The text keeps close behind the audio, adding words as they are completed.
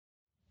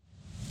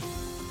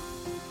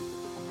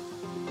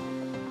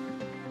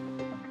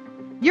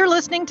You're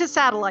listening to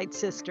Satellite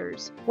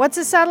Sisters. What's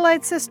a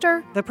satellite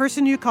sister? The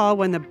person you call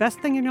when the best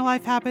thing in your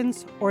life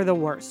happens or the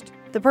worst.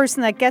 The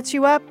person that gets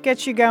you up,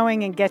 gets you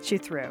going, and gets you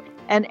through.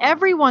 And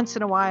every once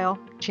in a while,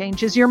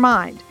 changes your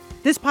mind.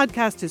 This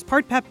podcast is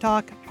part pep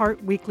talk,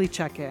 part weekly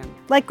check-in.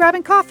 Like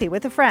grabbing coffee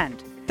with a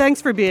friend. Thanks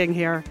for being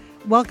here.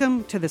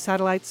 Welcome to the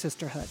Satellite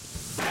Sisterhood.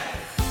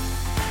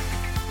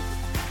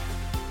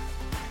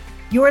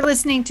 You're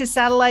listening to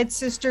Satellite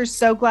Sisters.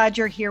 So glad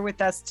you're here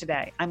with us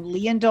today. I'm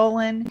Leanne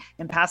Dolan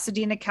in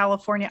Pasadena,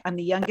 California. I'm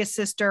the youngest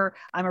sister.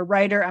 I'm a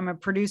writer. I'm a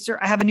producer.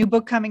 I have a new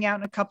book coming out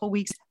in a couple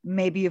weeks.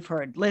 Maybe you've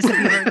heard. Liz,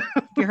 have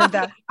you heard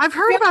that? I've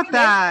heard about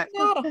that.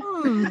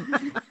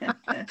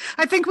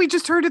 I think we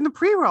just heard in the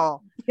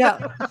pre-roll.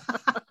 Yeah.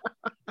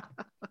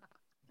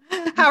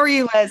 How are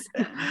you, Liz?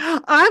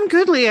 I'm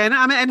good, Leanne.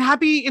 And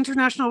happy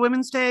International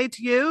Women's Day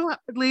to you,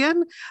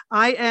 Leanne.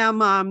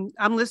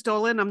 I'm Liz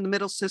Dolan. I'm the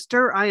middle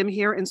sister. I am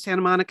here in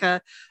Santa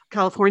Monica,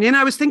 California. And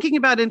I was thinking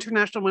about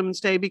International Women's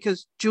Day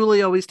because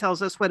Julie always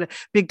tells us what a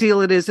big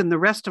deal it is in the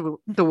rest of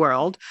the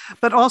world,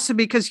 but also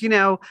because,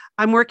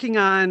 I'm working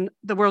on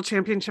the World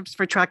Championships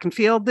for track and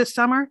field this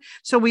summer.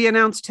 So we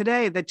announced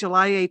today that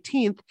July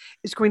 18th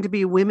is going to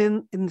be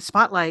Women in the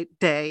Spotlight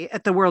Day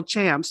at the World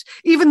Champs,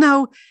 even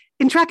though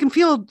in track and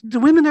field, the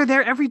women are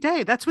there every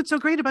day. That's what's so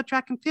great about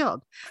track and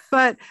field.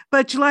 But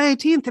July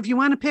 18th, if you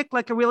want to pick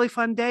like a really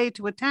fun day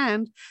to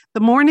attend, the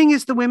morning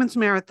is the women's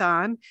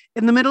marathon.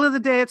 In the middle of the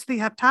day, it's the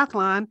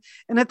heptathlon.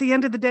 And at the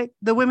end of the day,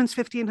 the women's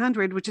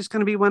 1500, which is going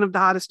to be one of the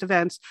hottest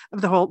events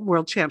of the whole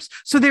World Champs.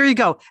 So there you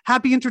go.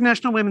 Happy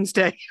International Women's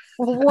Day.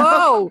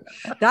 Whoa,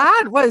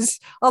 that was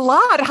a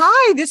lot.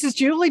 Hi, this is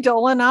Julie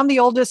Dolan. I'm the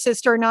oldest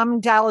sister and I'm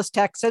in Dallas,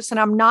 Texas. And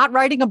I'm not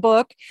writing a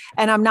book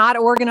and I'm not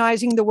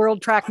organizing the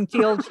World Track and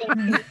Field.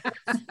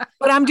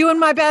 But I'm doing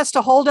my best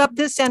to hold up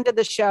this end of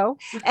the show.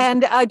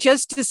 And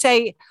just to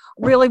say,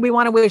 really, we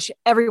want to wish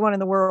everyone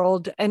in the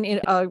world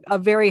a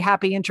very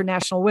happy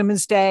International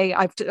Women's Day.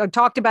 I've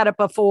talked about it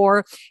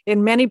before.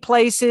 In many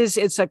places,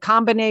 it's a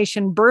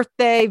combination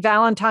birthday,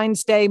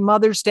 Valentine's Day,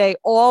 Mother's Day,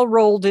 all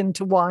rolled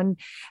into one.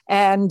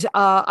 And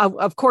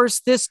of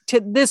course,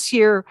 this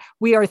year,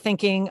 we are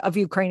thinking of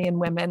Ukrainian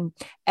women.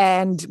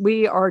 And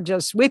we are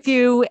just with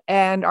you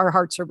and our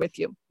hearts are with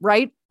you,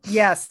 right?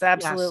 Yes,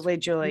 absolutely,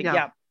 yes. Julie.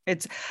 Yeah.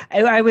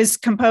 I was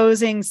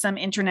composing some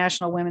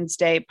International Women's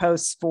Day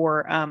posts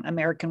for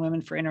American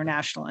Women for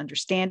International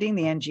Understanding,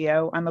 the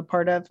NGO I'm a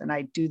part of, and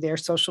I do their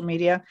social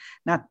media,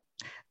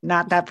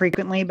 not that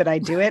frequently, but I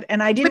do it.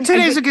 And I didn't. But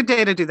today's a good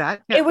day to do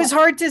that. Yeah. It was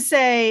hard to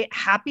say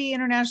Happy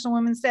International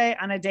Women's Day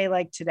on a day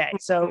like today.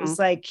 So it was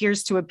like,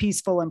 here's to a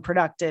peaceful and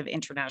productive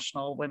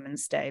International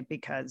Women's Day,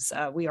 because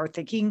we are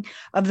thinking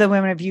of the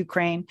women of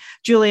Ukraine.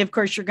 Julie, of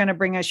course, you're going to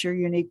bring us your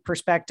unique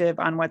perspective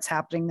on what's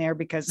happening there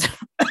because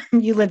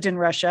you lived in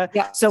Russia.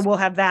 Yeah. So we'll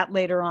have that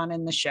later on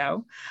in the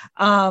show.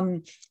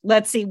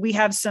 Let's see. We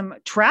have some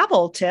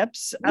travel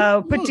tips,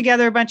 put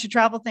together a bunch of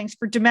travel things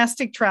for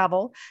domestic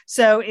travel.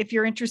 So if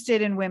you're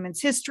interested in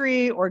women's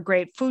history or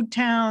great food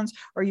towns,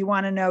 or you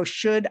want to know,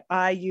 should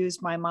I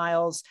use my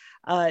miles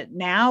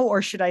now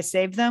or should I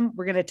save them?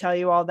 We're going to tell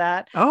you all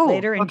that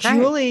later. And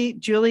okay.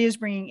 Julie is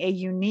bringing a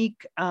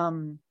unique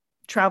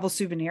travel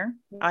souvenir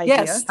idea.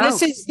 Yes,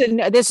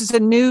 this is a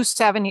new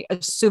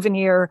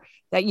souvenir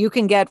that you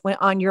can get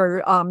on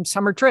your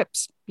summer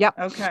trips. Yep.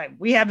 Okay.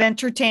 We have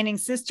entertaining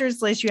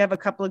sisters. Liz, you have a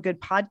couple of good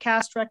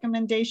podcast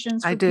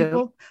recommendations for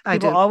people. I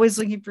do. Always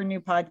looking for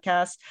new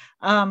podcasts.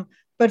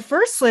 But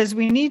first, Liz,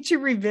 we need to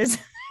revisit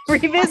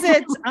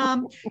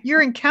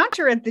your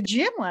encounter at the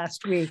gym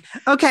last week.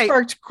 Okay. It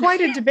sparked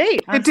quite a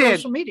debate on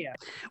social media.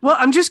 Well,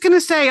 I'm just going to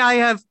say I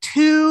have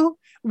two.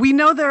 We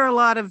know there are a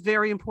lot of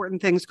very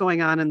important things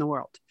going on in the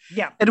world.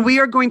 Yeah. And we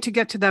are going to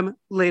get to them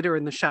later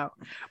in the show.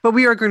 But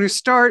we are going to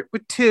start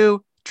with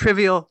two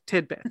trivial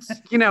tidbits.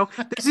 This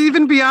is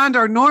even beyond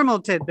our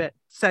normal tidbit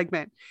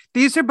segment.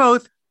 These are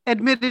both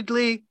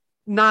admittedly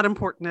not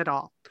important at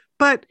all,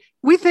 but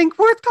we think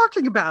worth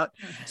talking about.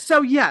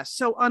 So yes.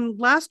 So on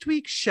last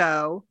week's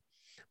show,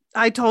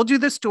 I told you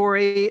the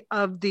story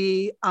of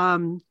the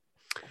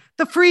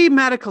free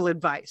medical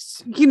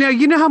advice. You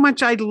know how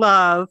much I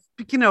love,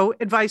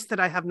 advice that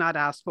I have not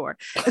asked for,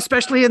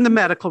 especially in the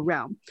medical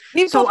realm.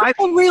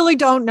 People really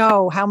don't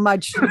know how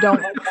much you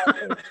don't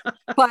know.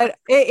 But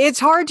it's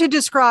hard to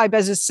describe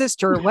as a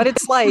sister what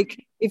it's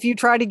like if you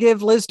try to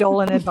give Liz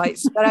Dolan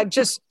advice. But I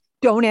just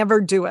don't ever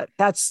do it.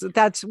 That's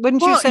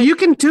wouldn't you say? You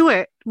can do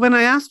it when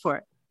I ask for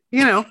it,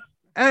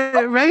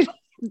 right?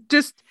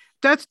 Just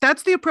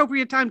that's the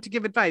appropriate time to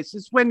give advice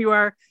is when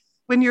your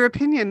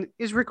opinion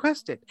is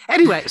requested.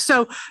 Anyway,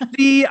 so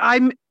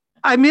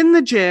I'm in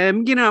the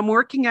gym, I'm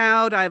working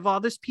out. I have all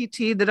this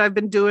PT that I've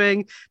been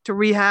doing to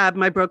rehab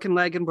my broken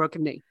leg and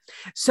broken knee.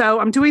 So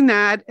I'm doing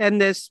that.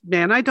 And this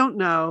man I don't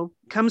know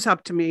comes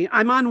up to me.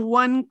 I'm on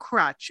one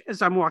crutch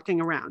as I'm walking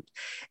around,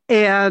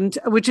 and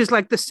which is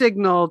like the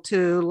signal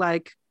to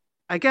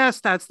I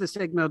guess that's the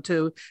signal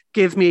to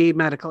give me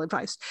medical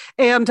advice.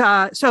 And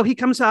so he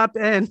comes up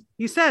and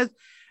he says,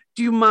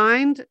 do you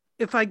mind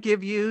if I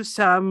give you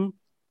some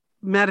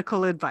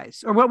medical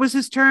advice, or what was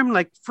his term?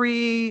 Like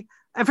free,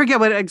 I forget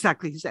what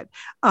exactly he said.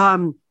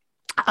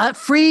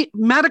 Free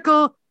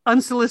medical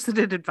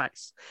unsolicited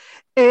advice.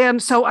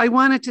 And so I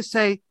wanted to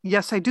say,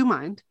 yes, I do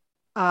mind.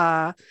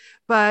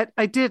 But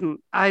I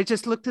didn't. I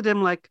just looked at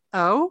him like,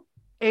 oh,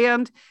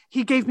 and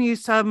he gave me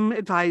some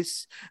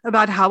advice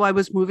about how I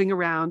was moving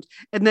around.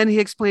 And then he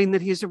explained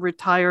that he's a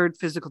retired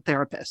physical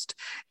therapist.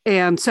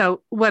 And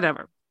so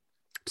whatever.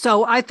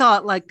 So I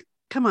thought like,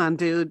 come on,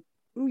 dude.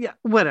 Yeah,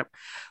 whatever.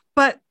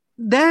 But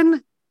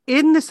then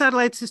in the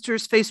Satellite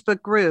Sisters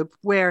Facebook group,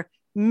 where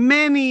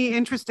many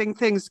interesting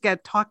things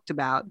get talked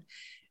about,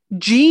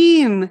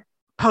 Jean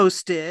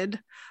posted,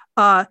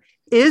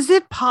 is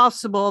it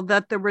possible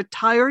that the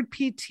retired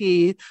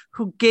PT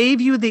who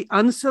gave you the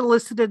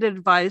unsolicited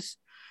advice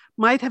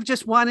might have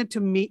just wanted to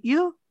meet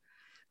you?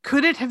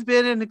 Could it have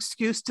been an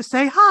excuse to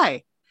say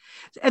hi?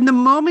 And the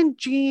moment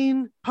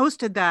Jean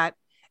posted that,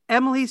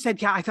 Emily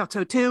said, yeah, I thought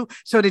so too.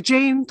 So did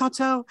Jane, thought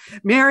so.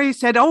 Mary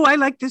said, oh, I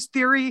like this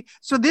theory.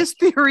 So this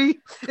theory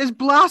is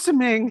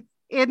blossoming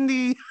in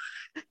the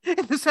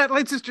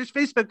Satellite Sisters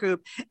Facebook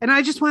group. And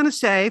I just want to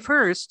say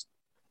first,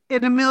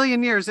 in a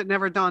million years, it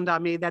never dawned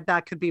on me that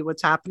that could be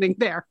what's happening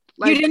there.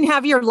 Like, you didn't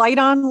have your light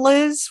on,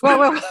 Liz?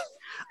 Well,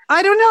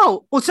 I don't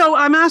know. Well, so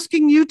I'm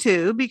asking you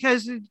two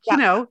because, you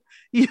know,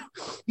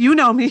 you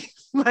know me.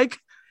 Like,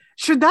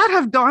 should that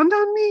have dawned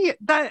on me?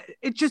 That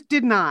it just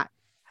did not.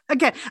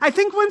 Again, I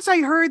think once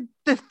I heard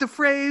the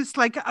phrase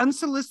like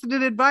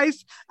unsolicited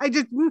advice, I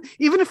just,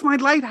 even if my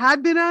light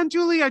had been on,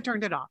 Julie, I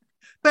turned it off.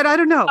 But I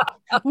don't know.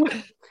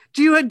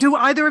 Do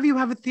either of you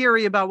have a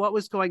theory about what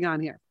was going on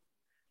here?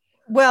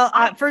 Well,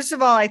 first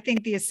of all, I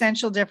think the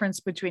essential difference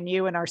between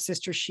you and our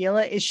sister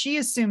Sheila is she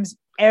assumes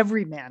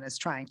every man is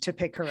trying to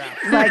pick her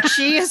up. Like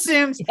she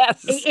assumes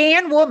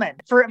and woman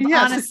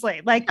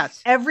honestly, like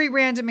every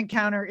random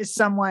encounter is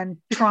someone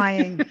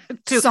trying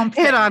to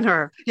hit on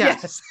her.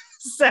 Yes.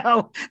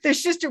 So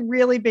there's just a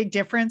really big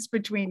difference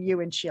between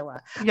you and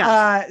Sheila.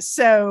 Yes.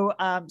 So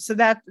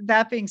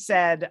that being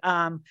said,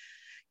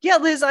 yeah,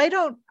 Liz,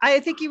 I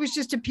think he was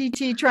just a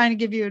PT trying to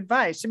give you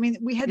advice. I mean,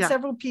 we had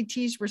several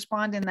PTs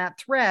respond in that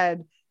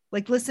thread.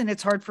 Like, listen,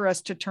 it's hard for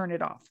us to turn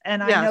it off.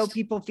 And I know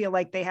people feel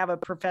like they have a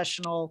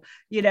professional,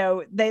 you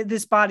know,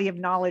 this body of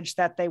knowledge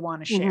that they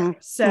want to share. Mm-hmm.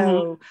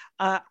 So,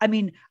 I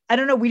mean, I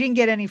don't know. We didn't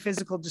get any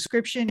physical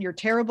description. You're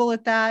terrible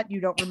at that.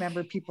 You don't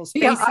remember people's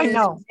faces.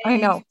 Yeah, I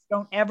know.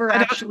 Don't ever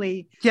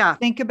actually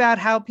think about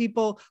how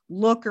people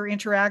look or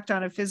interact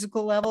on a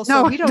physical level.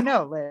 So we don't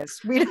know,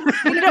 Liz. We don't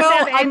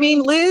have any... I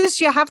mean,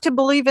 Liz, you have to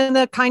believe in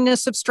the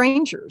kindness of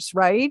strangers,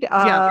 right?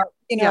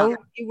 You know,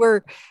 you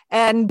were,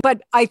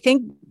 but I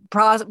think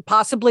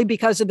possibly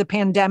because of the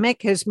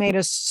pandemic has made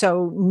us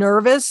so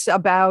nervous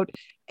about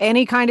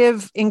any kind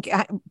of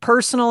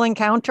personal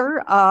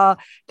encounter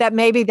that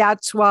maybe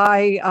that's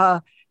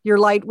why your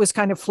light was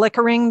kind of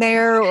flickering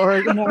there, or,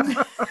 you know.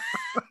 But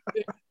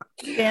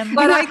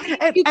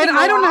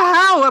I don't know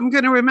how I'm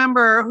going to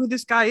remember who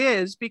this guy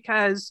is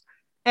because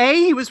A,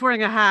 he was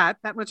wearing a hat,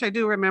 that much I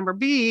do remember.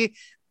 B,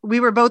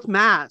 we were both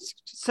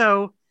masked.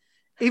 So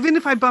even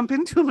if I bump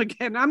into him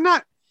again,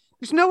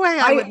 there's no way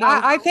I would know.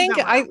 I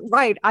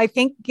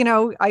think, you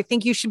know, I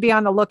think you should be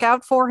on the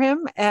lookout for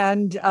him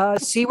and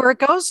see where it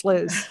goes,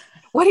 Liz.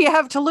 What do you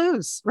have to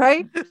lose,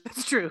 right?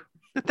 That's true.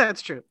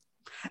 That's true.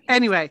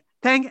 Anyway,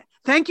 thank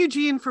you,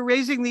 Jean, for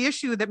raising the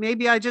issue that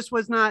maybe I just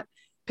was not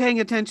paying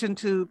attention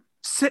to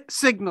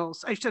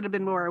signals I should have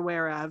been more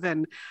aware of,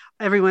 and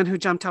everyone who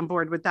jumped on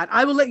board with that.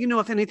 I will let you know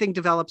if anything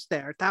develops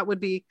there. That would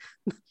be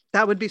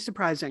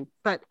surprising,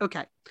 but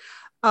okay.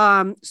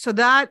 So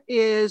that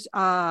is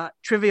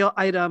trivial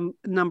item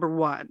number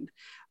 1.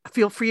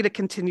 Feel free to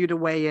continue to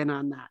weigh in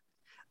on that.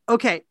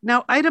 Okay,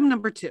 now item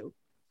number 2.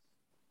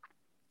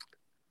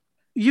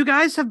 You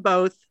guys have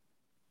both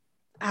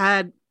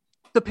had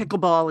the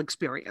pickleball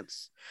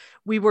experience.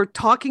 We were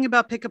talking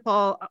about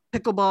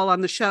pickleball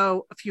on the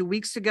show a few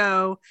weeks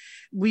ago.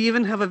 We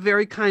even have a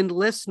very kind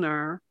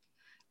listener,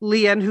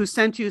 Leanne, who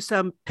sent you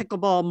some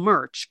pickleball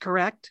merch,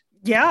 correct?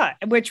 Yeah,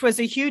 which was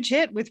a huge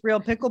hit with real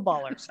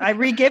pickleballers. I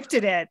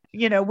regifted it,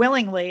 you know,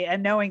 willingly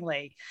and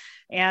knowingly.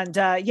 And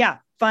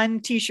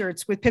fun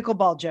t-shirts with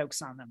pickleball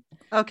jokes on them.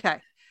 Okay.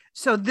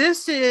 So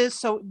this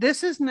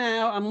is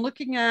now, I'm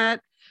looking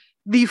at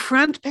the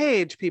front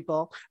page,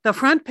 people, the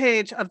front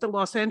page of the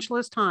Los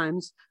Angeles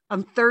Times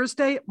on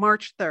Thursday,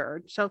 March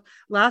 3rd. So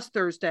last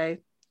Thursday,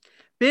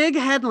 big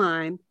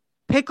headline,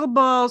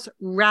 pickleball's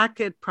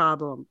racket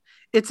problem.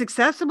 It's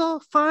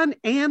accessible, fun,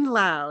 and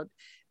loud.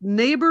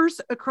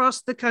 Neighbors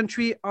across the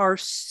country are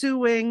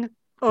suing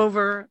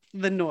over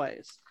the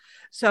noise.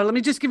 So let me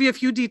just give you a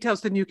few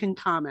details, then you can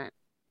comment.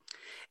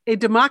 A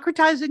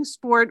democratizing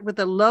sport with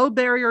a low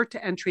barrier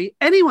to entry.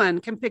 Anyone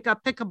can pick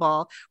up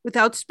pickleball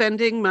without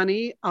spending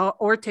money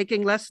or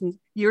taking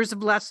years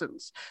of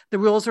lessons. The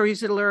rules are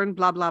easy to learn,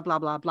 blah, blah, blah,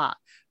 blah, blah.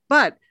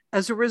 But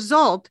as a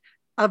result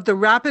of the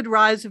rapid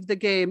rise of the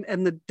game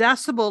and the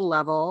decibel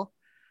level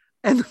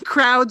and the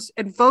crowds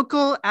and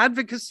vocal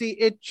advocacy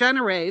it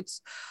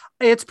generates,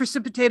 it's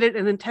precipitated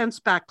an intense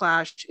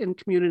backlash in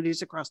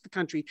communities across the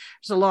country.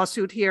 There's a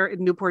lawsuit here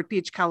in Newport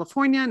Beach,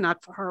 California,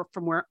 not far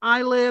from where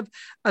I live.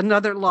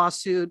 Another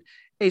lawsuit.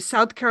 A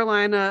South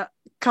Carolina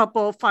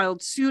couple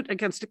filed suit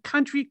against a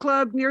country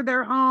club near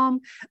their home,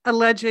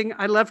 alleging,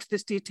 I loved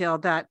this detail,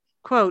 that,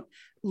 quote,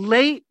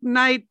 late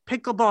night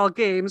pickleball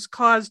games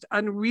caused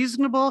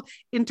unreasonable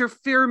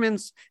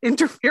interference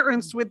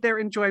with their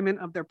enjoyment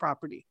of their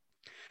property.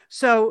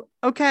 So,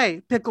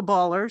 okay,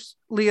 pickleballers,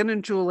 Leon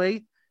and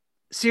Julie,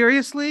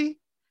 seriously?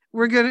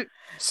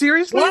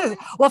 Seriously? Yeah.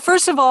 Well,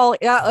 first of all,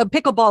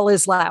 pickleball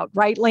is loud,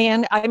 right,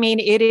 Leanne? I mean,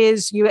 it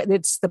is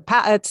it's the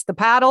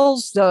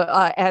paddles,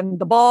 and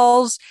the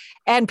balls,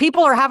 and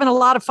people are having a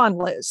lot of fun,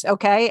 Liz.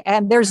 Okay,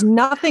 and there's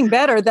nothing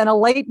better than a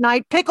late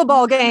night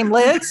pickleball game,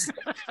 Liz,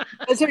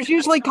 because there's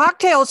usually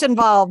cocktails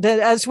involved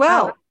as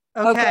well.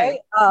 Okay.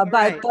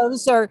 But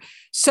those are,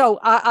 so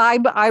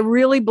I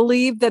really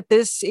believe that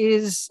this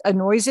is a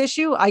noise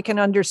issue. I can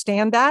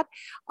understand that.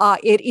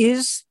 It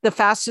is the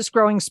fastest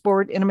growing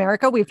sport in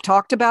America. We've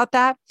talked about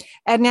that.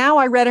 And now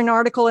I read an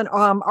article in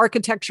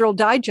Architectural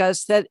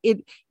Digest that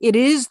it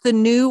is the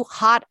new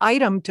hot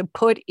item to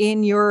put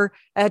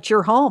at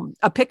your home,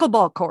 a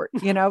pickleball court,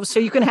 so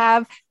you can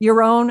have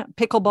your own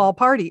pickleball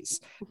parties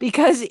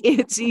because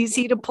it's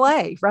easy to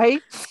play, right?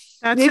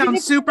 That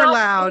sounds super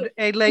loud.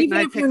 A late night.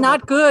 Even if you're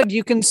not good,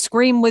 you can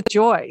scream with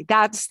joy.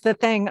 That's the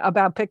thing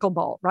about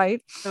pickleball,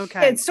 right?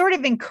 Okay. It's sort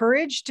of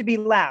encouraged to be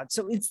loud.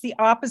 So it's the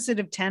opposite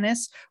of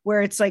tennis,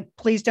 where it's like,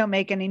 please don't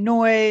make any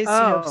noise,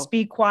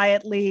 speak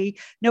quietly.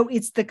 No,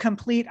 it's the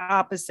complete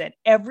opposite.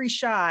 Every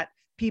shot,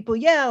 people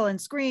yell and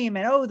scream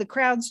and, the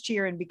crowd's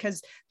cheering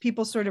because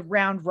people sort of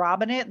round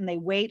robin it and they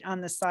wait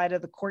on the side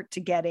of the court to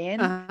get in.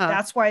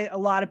 That's why a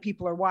lot of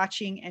people are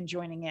watching and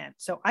joining in.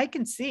 So I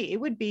can see it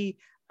would be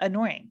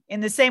annoying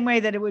in the same way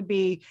that it would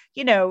be,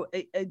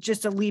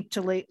 just a leap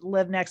to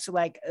live next to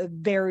like a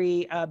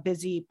very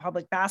busy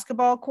public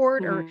basketball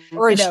court or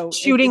a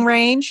shooting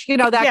range,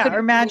 that could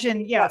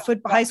imagine,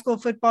 high school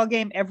football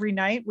game every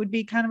night would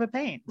be kind of a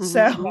pain.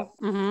 So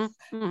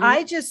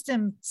I just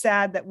am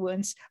sad that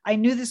once I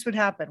knew this would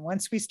happen,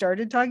 once we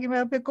started talking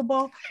about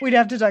pickleball, we'd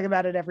have to talk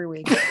about it every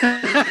week.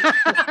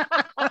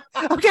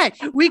 Okay.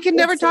 We can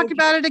never talk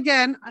about it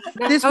again.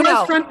 This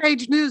was front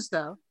page news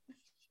though.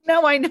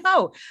 No, I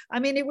know. I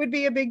mean, it would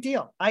be a big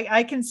deal.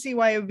 I can see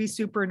why it would be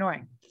super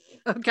annoying.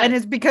 Okay. And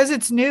it's because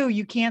it's new.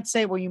 You can't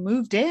say, well, you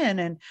moved in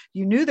and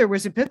you knew there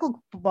was a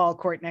pickleball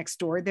court next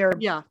door. They're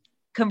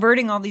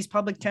converting all these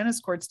public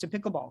tennis courts to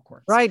pickleball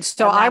courts. Right.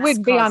 So I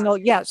would be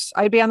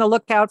I'd be on the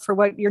lookout for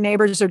what your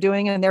neighbors are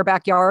doing in their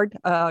backyard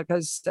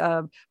because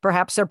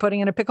perhaps they're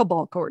putting in a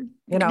pickleball court.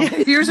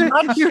 Here's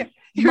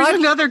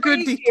another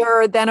good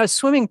detail than a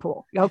swimming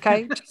pool.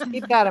 Okay. Just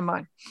keep that in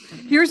mind.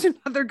 Here's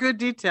another good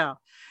detail.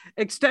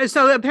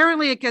 So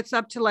apparently it gets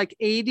up to like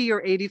 80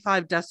 or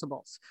 85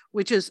 decibels,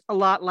 which is a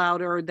lot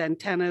louder than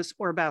tennis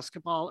or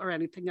basketball or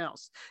anything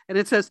else. And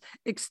it says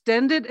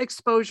extended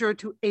exposure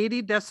to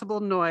 80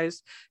 decibel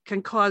noise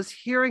can cause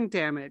hearing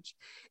damage.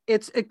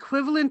 It's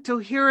equivalent to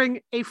hearing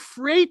a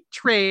freight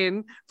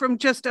train from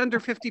just under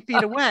 50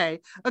 feet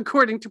away,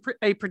 according to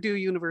a Purdue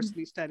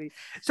University study.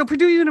 So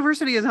Purdue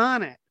University is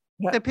on it.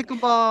 The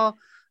pickleball,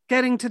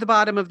 getting to the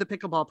bottom of the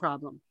pickleball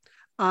problem.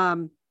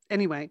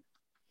 Anyway.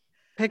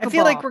 Pickleball. I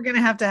feel like we're going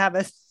to have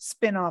a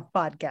spin-off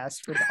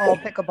podcast with all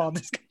pickleball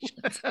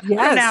discussions from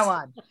now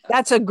on.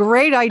 That's a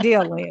great idea,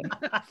 Liam.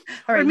 All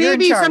right, or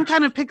maybe some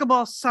kind of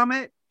pickleball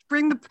summit.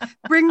 Bring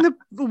the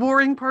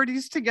warring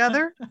parties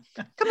together.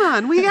 Come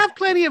on, we have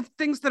plenty of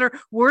things that are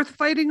worth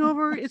fighting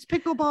over. Is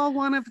pickleball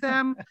one of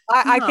them?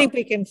 I think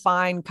we can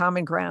find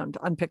common ground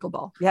on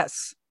pickleball.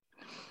 Yes.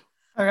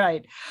 All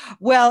right.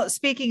 Well,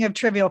 speaking of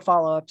trivial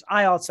follow-ups,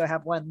 I also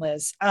have one,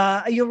 Liz.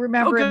 You'll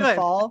remember in the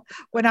fall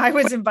when I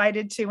was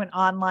invited to an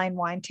online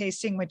wine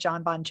tasting with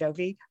John Bon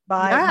Jovi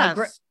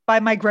by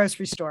my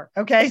grocery store.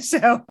 Okay.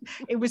 So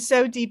it was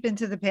so deep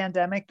into the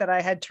pandemic that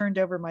I had turned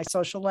over my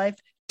social life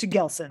to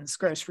Gelson's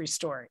grocery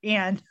store.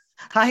 And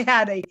I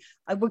had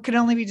what could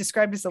only be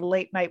described as a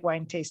late night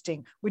wine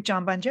tasting with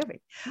John Bon Jovi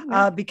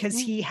because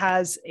he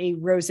has a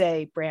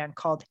rosé brand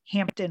called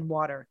Hampton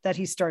Water that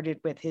he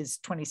started with his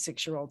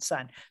 26-year-old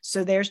son.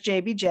 So there's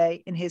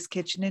JBJ in his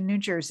kitchen in New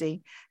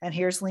Jersey. And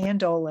here's Leanne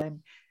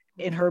Dolan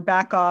in her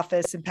back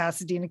office in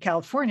Pasadena,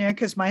 California,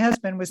 because my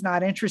husband was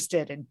not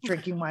interested in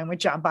drinking wine with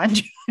John Bon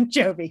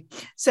Jovi.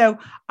 So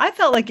I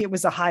felt like it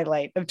was a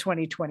highlight of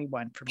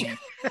 2021 for me.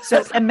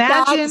 So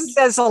imagine. That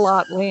says a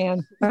lot,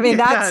 Leanne. I mean,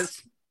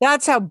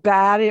 that's how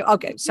bad it.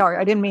 Okay, sorry,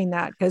 I didn't mean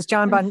that because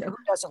who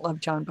doesn't love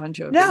John Bon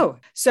Jovi? No.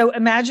 So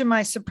imagine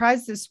my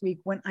surprise this week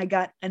when I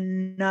got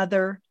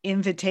another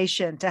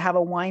invitation to have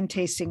a wine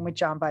tasting with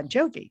John Bon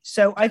Jovi.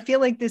 So I feel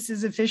like this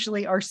is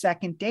officially our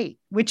second date,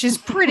 which is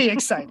pretty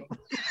exciting.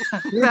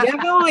 You're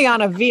definitely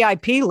on a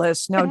VIP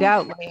list, no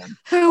doubt, Liam.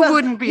 Who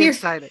wouldn't be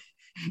excited?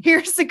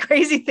 Here's the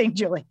crazy thing,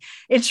 Julie.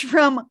 It's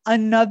from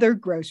another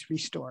grocery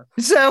store.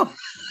 So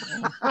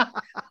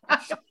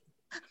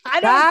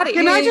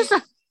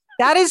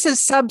That is a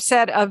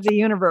subset of the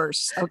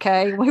universe.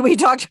 Okay. We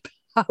talked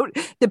about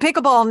the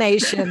Pickleball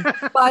Nation,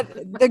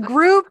 but the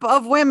group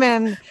of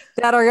women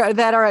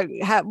that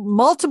have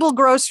multiple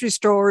grocery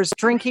stores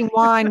drinking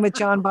wine with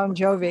John Bon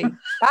Jovi.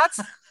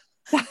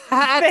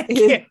 Thank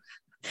you.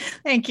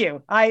 Thank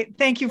you. I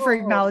thank you for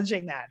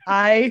acknowledging that.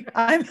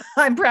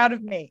 I'm proud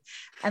of me.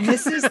 And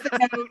this is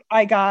the note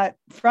I got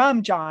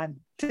from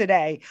John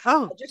today.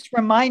 Just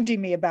reminding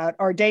me about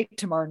our date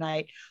tomorrow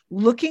night.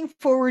 Looking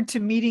forward to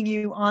meeting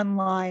you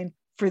online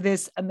for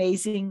this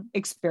amazing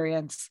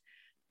experience,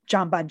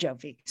 John Bon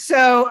Jovi.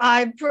 So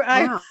I'm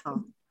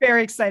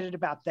very excited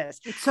about this.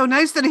 It's so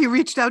nice that he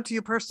reached out to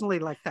you personally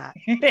like that.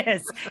 It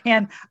is.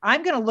 And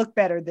I'm going to look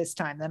better this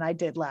time than I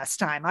did last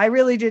time. I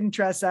really didn't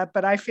dress up,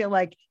 but I feel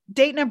like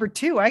date number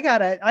 2, I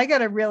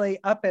gotta really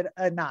up it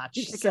a notch.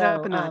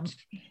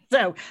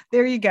 So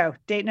there you go.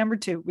 Date number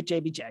 2 with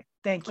JBJ.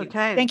 Thank you.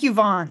 Okay. Thank you,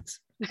 Vons.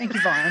 Thank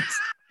you, Vons,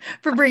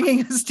 for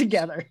bringing us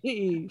together.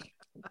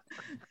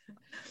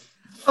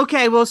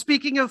 Okay, well,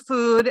 speaking of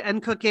food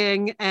and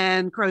cooking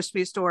and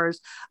grocery stores,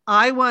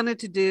 I wanted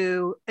to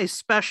do a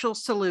special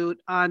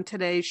salute on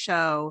today's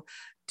show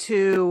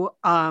to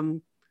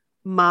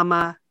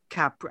Mama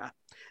Capra.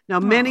 Now,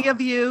 many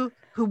of you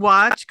who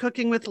watch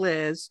Cooking with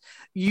Liz,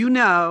 you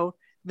know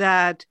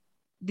that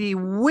the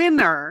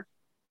winner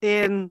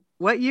in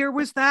what year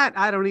was that?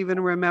 I don't even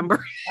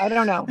remember. I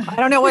don't know. I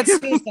don't know what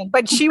season,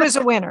 but she was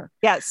a winner.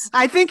 Yes.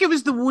 I think it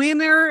was the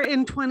winner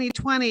in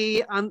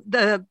 2020 on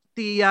the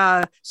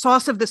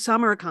Sauce of the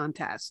Summer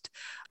contest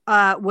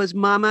was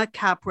Mama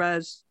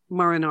Capra's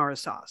marinara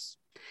sauce.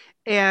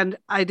 And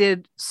I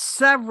did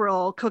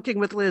several Cooking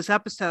with Liz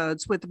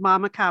episodes with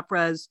Mama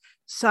Capra's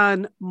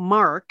son,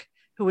 Mark,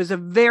 who is a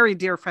very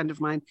dear friend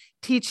of mine,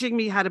 teaching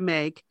me how to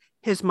make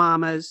his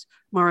mama's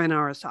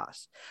marinara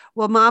sauce.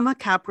 Well, Mama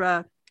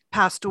Capra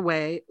passed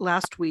away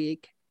last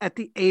week at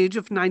the age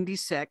of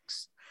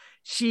 96.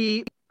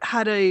 She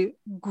had a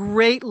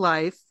great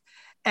life.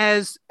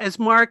 As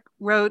Mark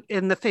wrote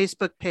in the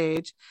Facebook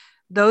page,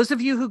 those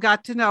of you who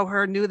got to know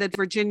her knew that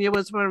Virginia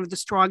was one of the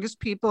strongest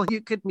people you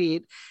could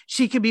meet.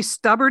 She could be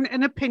stubborn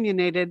and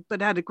opinionated,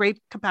 but had a great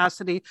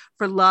capacity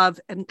for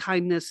love and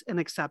kindness and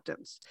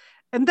acceptance.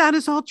 And that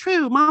is all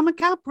true. Mama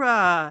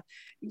Capra,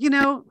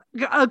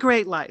 a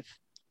great life.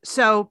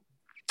 So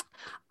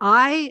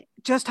I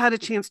just had a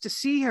chance to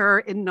see her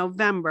in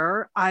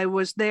November. I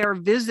was there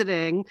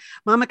visiting.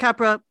 Mama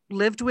Capra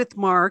lived with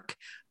Mark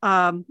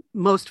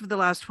most of the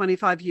last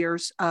 25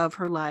 years of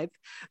her life.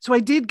 So I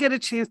did get a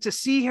chance to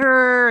see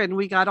her and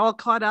we got all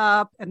caught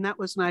up and that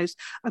was nice.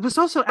 I was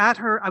also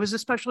I was a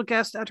special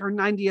guest at her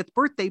 90th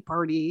birthday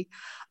party.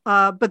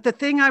 But the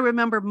thing I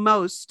remember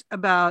most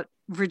about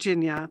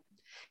Virginia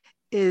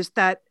is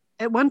that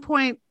at one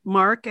point,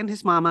 Mark and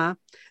his mama,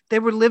 they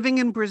were living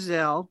in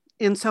Brazil,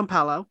 in São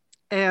Paulo.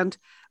 And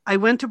I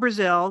went to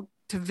Brazil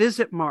to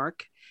visit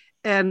Mark,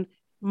 and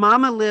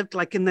Mama lived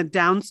like in the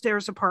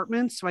downstairs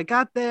apartment. So I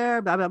got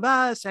there, blah, blah,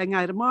 blah, saying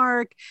hi to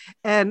Mark.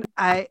 And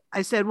I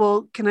said,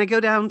 well, can I go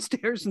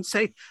downstairs and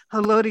say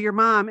hello to your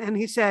mom? And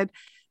he said,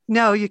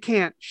 no, you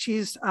can't.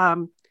 She's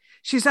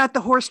at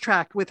the horse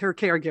track with her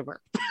caregiver.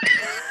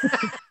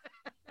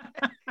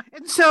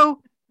 And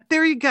so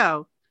there you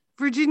go.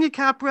 Virginia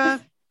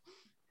Capra,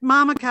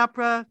 Mama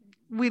Capra,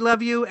 we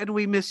love you and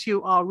we miss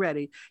you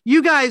already.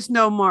 You guys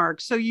know Mark,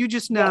 so you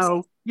just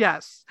know.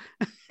 Yes.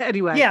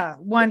 Anyway. Yeah,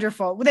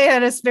 wonderful. They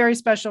had a very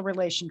special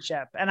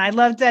relationship. And I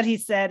loved that he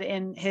said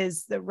in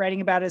his writing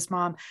about his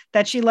mom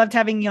that she loved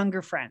having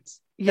younger friends.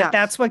 Yeah,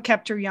 that's what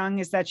kept her young,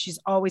 is that she's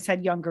always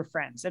had younger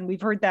friends. And we've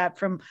heard that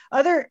from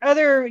other,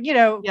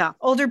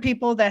 older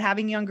people, that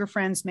having younger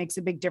friends makes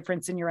a big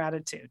difference in your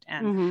attitude.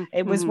 And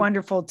it was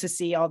wonderful to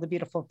see all the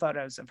beautiful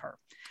photos of her.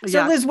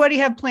 So Liz, what do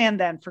you have planned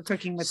then for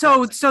Cooking with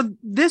Liz? So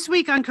this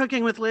week on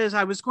Cooking with Liz,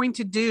 I was going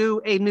to do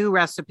a new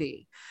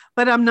recipe,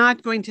 but I'm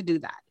not going to do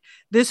that.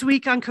 This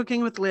week on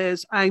Cooking with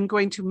Liz, I'm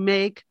going to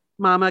make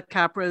Mama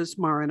Capra's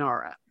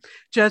marinara,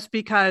 just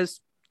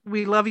because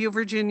we love you,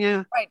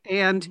 Virginia. Right.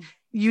 And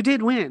you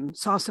did win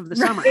Sauce of the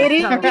Summer.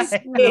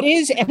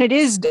 It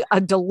is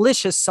a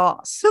delicious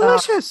sauce.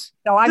 Delicious.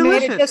 So I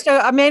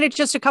made it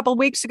just a couple of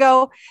weeks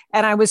ago,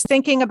 and I was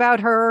thinking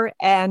about her,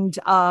 and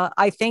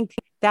I think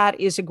that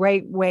is a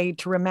great way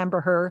to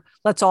remember her.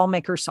 Let's all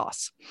make her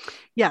sauce.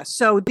 Yeah.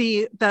 So all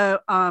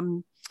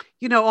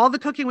the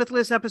Cooking with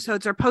Liz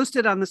episodes are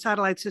posted on the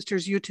Satellite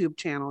Sisters YouTube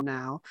channel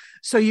now.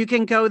 So you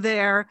can go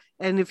there.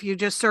 And if you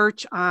just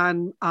search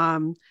on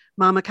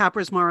Mama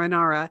Capra's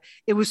marinara,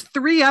 it was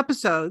 3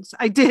 episodes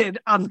I did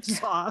on the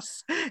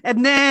sauce.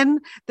 And then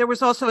there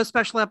was also a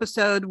special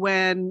episode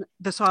when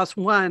the sauce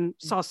won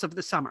Sauce of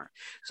the Summer.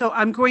 So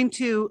I'm going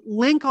to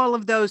link all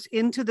of those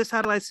into the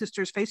Satellite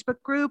Sisters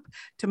Facebook group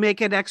to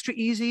make it extra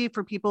easy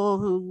for people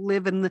who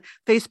live in the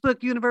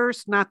Facebook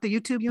universe, not the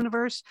YouTube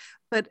universe.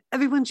 But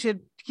everyone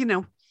should,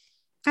 go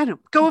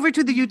over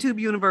to the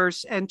YouTube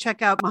universe and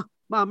check out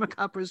Mama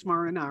Capra's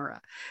marinara.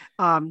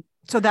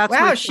 So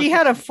that's she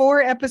had a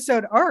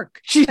 4-episode arc.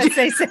 She did.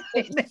 They say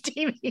in the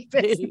TV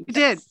business. She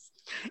did.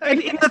 And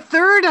in the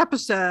third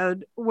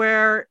episode,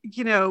 where,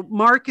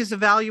 Mark is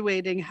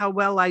evaluating how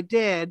well I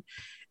did,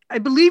 I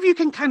believe you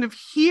can kind of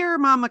hear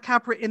Mama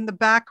Capra in the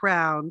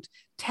background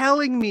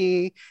telling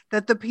me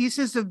that the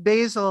pieces of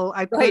basil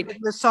I put in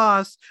the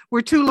sauce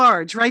were too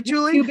large, right,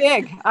 Julie? Too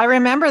big. I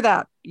remember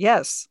that.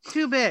 Yes.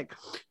 Too big.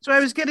 So I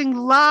was getting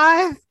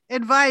live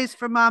advice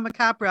from Mama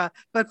Capra,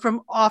 but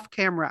from off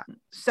camera.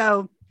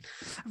 So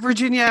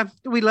Virginia,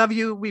 we love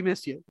you. We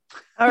miss you.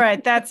 All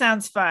right. That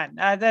sounds fun.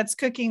 That's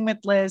Cooking with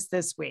Liz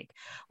this week.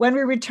 When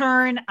we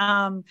return,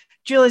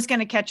 Julie's going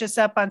to catch us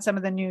up on some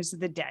of the news of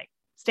the day.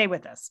 Stay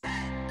with us.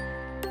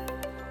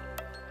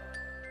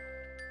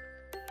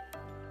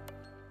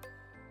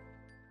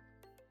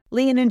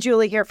 Leanne and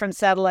Julie here from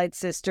Satellite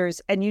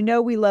Sisters, and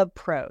we love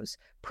Prose.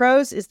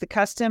 Prose is the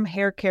custom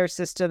hair care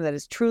system that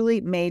is truly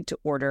made to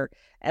order,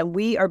 and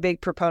we are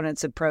big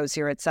proponents of Prose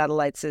here at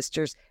Satellite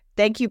Sisters.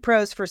 Thank you,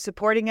 Prose, for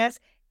supporting us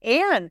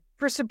and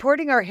for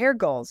supporting our hair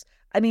goals.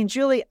 I mean,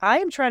 Julie, I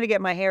am trying to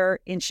get my hair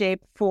in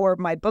shape for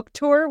my book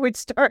tour, which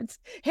starts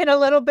in a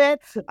little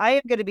bit. I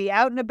am going to be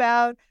out and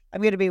about.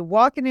 I'm going to be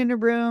walking into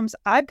rooms.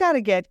 I've got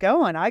to get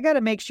going. I got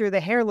to make sure the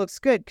hair looks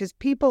good because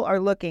people are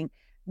looking.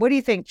 What do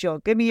you think, Jill?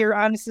 Give me your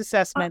honest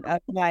assessment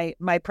of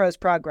my Prose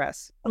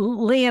progress.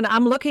 Leanne,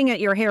 I'm looking at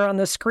your hair on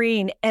the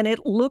screen and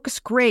it looks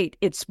great.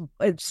 It's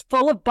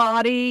full of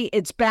body.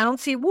 It's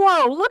bouncy.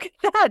 Whoa, look at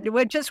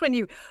that. Just when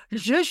you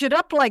zhuzh it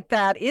up like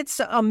that,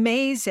 it's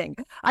amazing.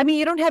 I mean,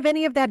 you don't have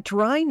any of that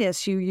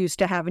dryness you used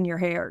to have in your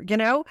hair,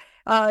 You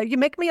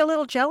make me a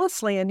little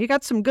jealous, Leanne. You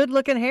got some good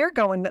looking hair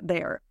going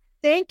there.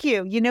 Thank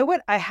you. You know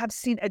what? I have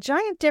seen a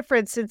giant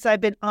difference since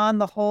I've been on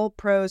the whole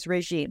Prose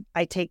regime.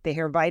 I take the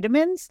hair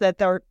vitamins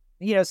that are,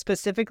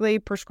 specifically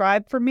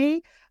prescribed for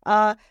me.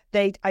 I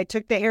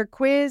took the hair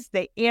quiz.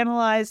 They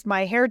analyzed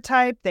my hair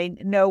type. They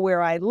know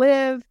where I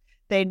live.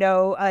 They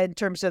know in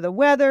terms of the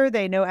weather.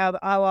 They know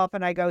how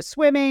often I go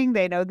swimming.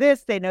 They know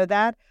this. They know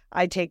that.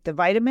 I take the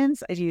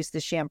vitamins. I use the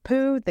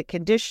shampoo, the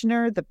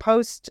conditioner, the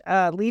post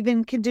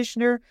leave-in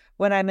conditioner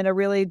when I'm in a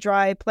really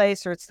dry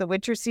place or it's the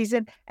winter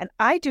season. And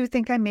I do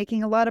think I'm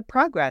making a lot of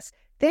progress.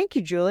 Thank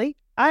you, Julie.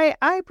 I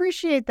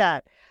appreciate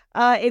that.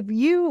 If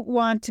you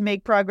want to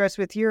make progress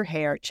with your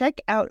hair,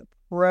 check out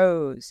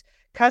Prose.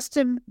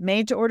 Custom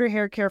made-to-order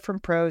hair care from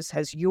Prose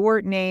has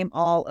your name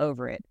all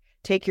over it.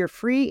 Take your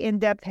free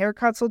in-depth hair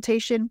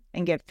consultation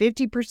and get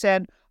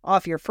 50%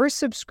 off your first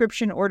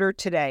subscription order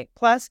today.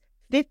 Plus,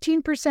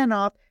 15%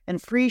 off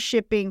and free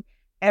shipping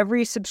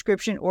every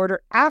subscription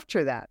order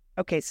after that.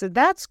 Okay, so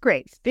that's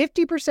great.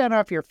 50%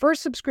 off your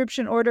first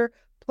subscription order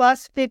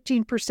plus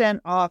 15%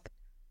 off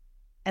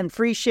and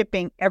free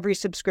shipping every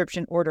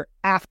subscription order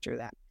after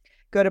that.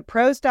 Go to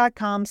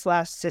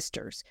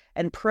prose.com/sisters.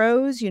 And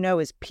Prose,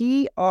 is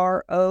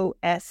PROSE.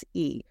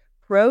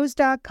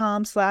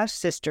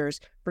 Prose.com/sisters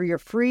for your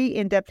free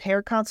in-depth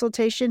hair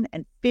consultation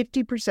and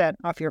 50%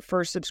 off your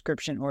first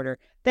subscription order.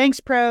 Thanks,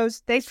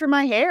 Prose. Thanks for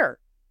my hair.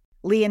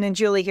 Leanne and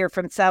Julie here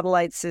from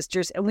Satellite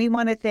Sisters, and we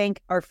want to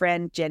thank our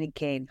friend Jenny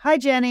Kane. Hi,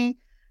 Jenny.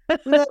 We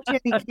love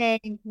Jenny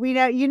Kane. We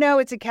know,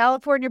 it's a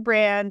California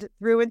brand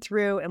through and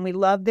through, and we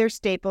love their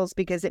staples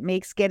because it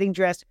makes getting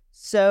dressed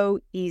so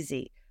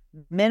easy.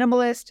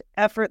 Minimalist,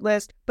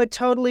 effortless, but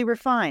totally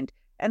refined.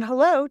 And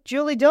hello,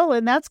 Julie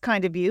Dolan, that's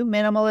kind of you.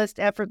 Minimalist,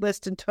 effortless,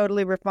 and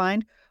totally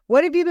refined.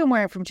 What have you been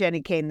wearing from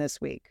Jenny Kane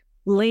this week?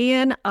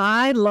 Leanne,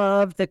 I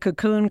love the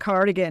cocoon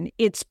cardigan.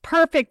 It's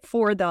perfect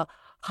for the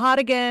hot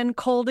again,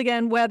 cold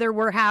again weather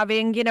we're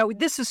having.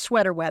 This is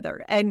sweater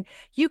weather, and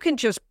you can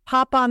just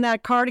pop on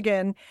that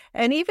cardigan.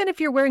 And even if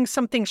you're wearing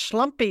something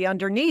schlumpy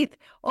underneath,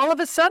 all of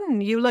a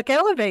sudden you look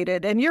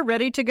elevated and you're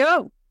ready to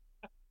go.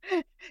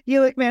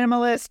 You look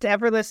minimalist,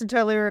 effortless, and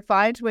totally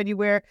refined when you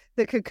wear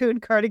the cocoon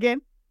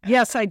cardigan.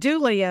 Yes, I do,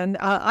 Leanne.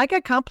 I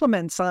get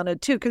compliments on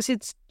it too, because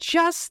it's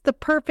just the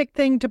perfect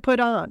thing to put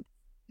on.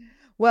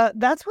 Well,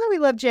 that's why we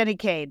love Jenny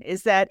Kane,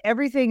 is that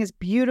everything is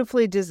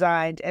beautifully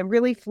designed and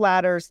really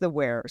flatters the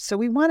wearer. So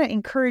we want to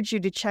encourage you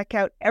to check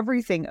out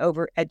everything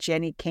over at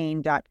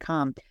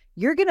jennykane.com.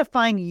 You're going to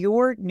find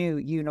your new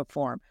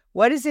uniform.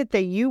 What is it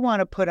that you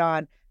want to put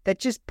on that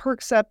just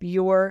perks up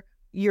your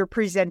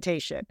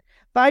presentation?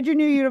 Find your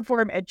new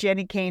uniform at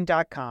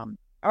jennykane.com.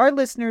 Our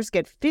listeners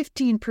get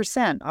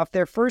 15% off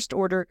their first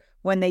order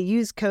when they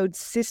use code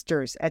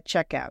SISTERS at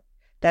checkout.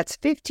 That's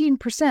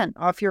 15%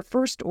 off your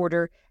first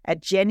order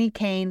at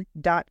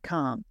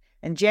jennykane.com.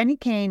 And Jenny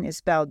Kane is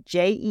spelled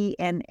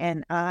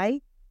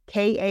JENNIKAYNE.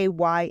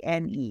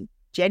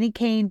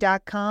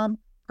 jennykane.com,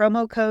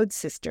 promo code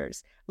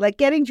SISTERS. Let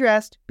getting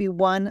dressed be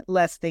one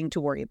less thing to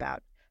worry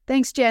about.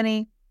 Thanks,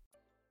 Jenny.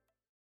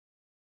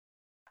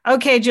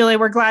 Okay, Julie,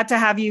 we're glad to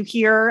have you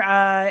here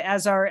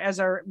as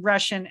our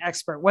Russian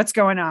expert. What's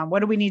going on? What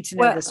do we need to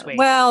know this week?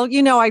 Well,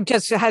 I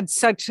just had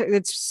such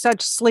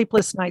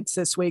sleepless nights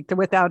this week,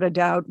 without a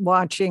doubt,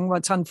 watching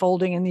what's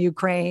unfolding in the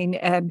Ukraine.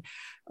 And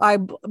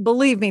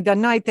believe me, the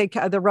night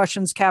the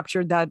Russians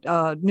captured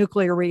that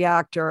nuclear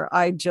reactor,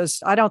 I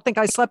don't think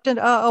I slept in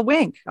a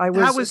wink.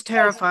 That was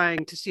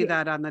terrifying to see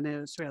that on the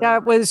news. Really,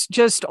 that was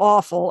just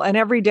awful. And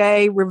every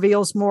day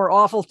reveals more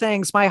awful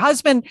things. My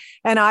husband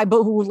and I,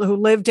 we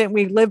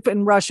lived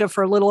in Russia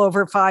for a little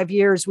over 5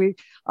 years. We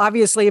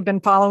obviously have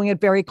been following it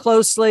very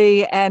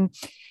closely, and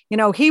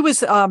he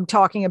was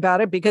talking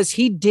about it because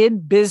he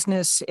did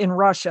business in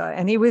Russia.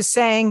 And he was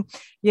saying,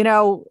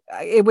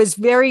 it was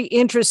very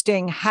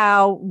interesting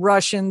how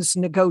Russians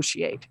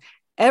negotiate.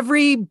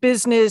 Every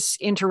business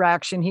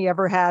interaction he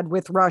ever had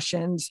with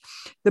Russians,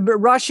 the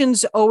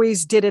Russians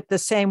always did it the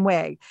same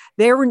way.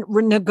 Their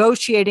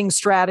negotiating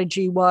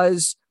strategy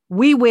was,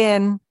 we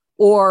win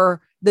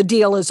or the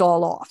deal is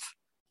all off.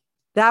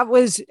 That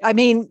was, to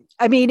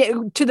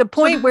the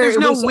point where there's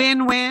no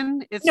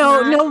win-win.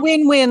 No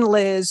win-win,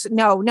 Liz.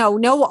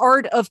 No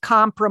art of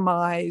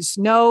compromise.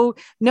 No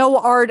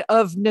art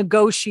of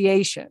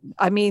negotiation.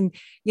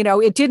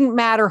 It didn't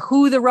matter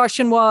who the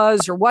Russian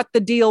was or what the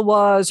deal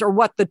was or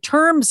what the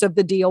terms of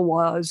the deal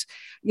was.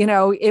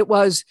 It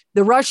was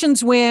the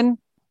Russians win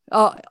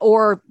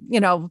or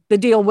the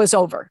deal was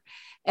over.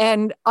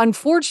 And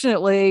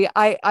unfortunately,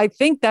 I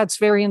think that's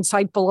very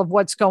insightful of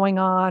what's going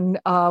on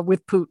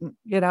with Putin,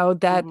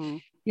 that,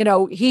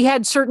 he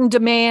had certain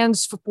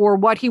demands for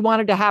what he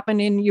wanted to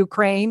happen in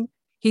Ukraine.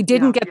 He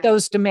didn't get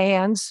those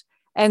demands.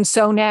 And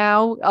so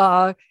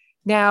now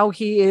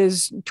he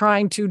is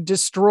trying to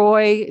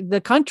destroy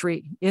the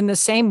country in the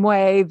same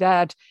way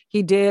that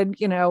he did,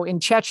 in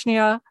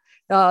Chechnya,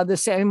 the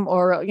same,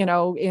 or,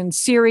 in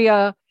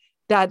Syria,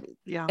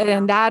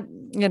 and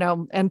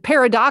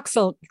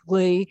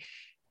paradoxically,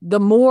 the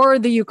more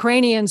the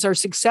Ukrainians are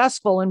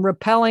successful in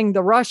repelling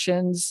the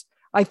Russians,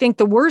 I think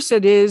the worse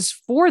it is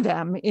for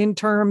them in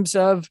terms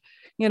of,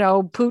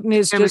 Putin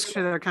is damage just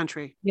to their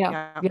country.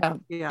 Yeah.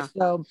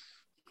 So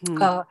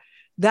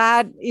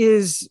that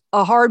is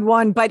a hard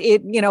one, but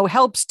it,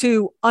 helps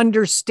to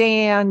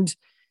understand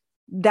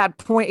that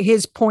point,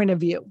 his point of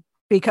view,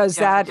 because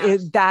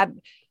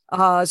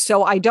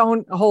so I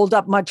don't hold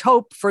up much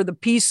hope for the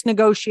peace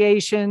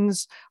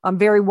negotiations. I'm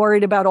very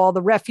worried about all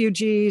the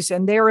refugees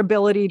and their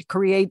ability to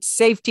create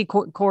safety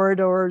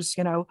corridors.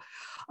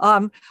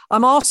 I'm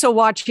also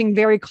watching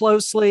very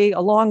closely,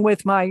 along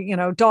with my,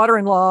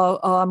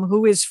 daughter-in-law,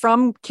 who is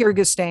from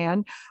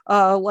Kyrgyzstan,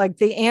 like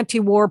the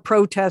anti-war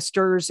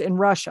protesters in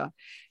Russia.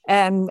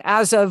 And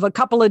as of a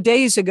couple of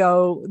days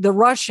ago, the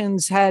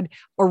Russians had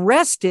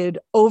arrested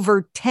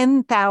over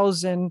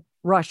 10,000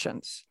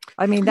 Russians.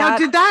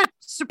 Did that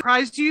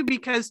surprise you?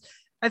 Because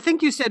I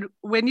think you said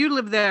when you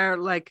lived there,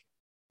 like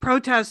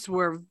protests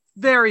were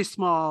very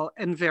small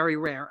and very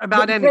rare.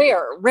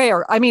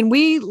 Rare.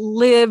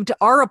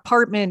 Our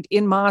apartment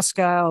in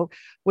Moscow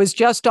was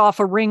just off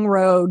a ring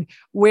road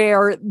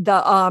where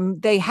the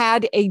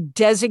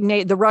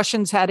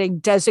Russians had a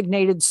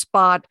designated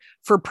spot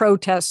for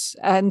protests.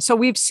 And so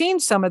we've seen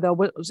some of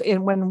those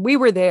when we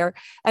were there,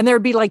 and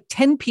there'd be like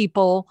 10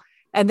 people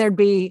and there'd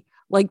be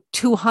like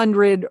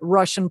 200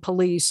 Russian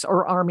police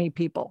or army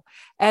people.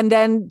 And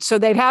then, so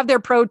they'd have their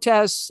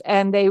protests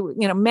and they,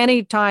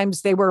 many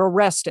times they were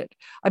arrested.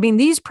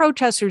 These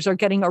protesters are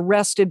getting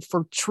arrested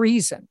for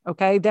treason.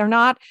 Okay.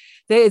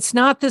 It's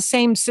not the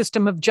same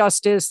system of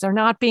justice. They're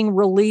not being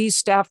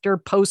released after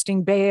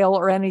posting bail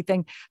or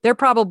anything. They're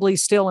probably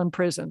still in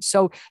prison.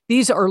 So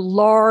these are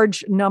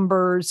large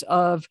numbers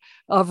of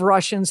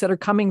Russians that are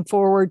coming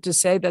forward to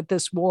say that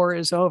this war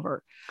is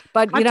over.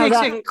 But that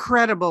takes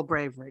incredible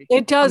bravery.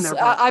 It does.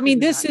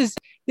 This is,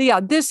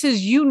 you're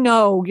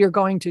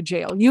going to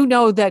jail.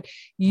 That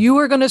you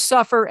are going to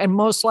suffer, and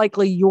most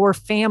likely your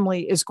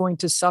family is going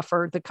to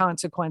suffer the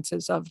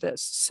consequences of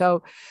this.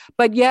 So,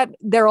 but yet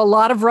there are a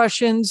lot of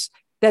Russians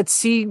that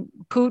see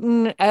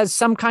Putin as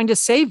some kind of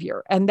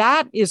savior, and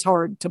that is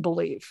hard to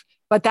believe.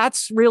 But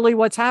that's really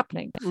what's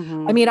happening.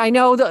 Mm-hmm. I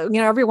know that,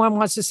 everyone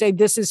wants to say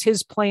this is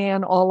his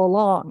plan all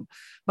along.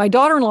 My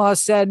daughter-in-law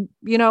said,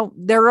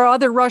 there are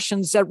other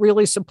Russians that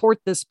really support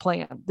this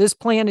plan. This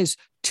plan is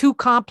too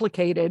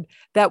complicated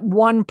that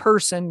one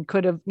person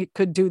could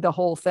do the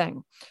whole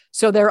thing.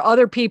 So there are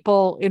other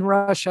people in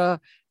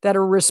Russia that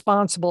are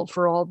responsible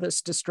for all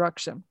this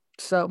destruction.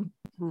 So,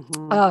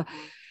 the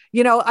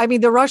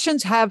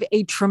Russians have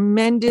a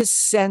tremendous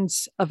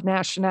sense of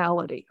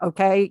nationality.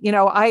 Okay.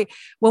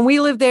 When we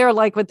lived there,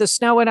 like with the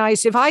snow and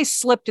ice, if I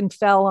slipped and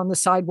fell on the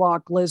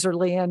sidewalk, Liz or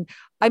Leanne,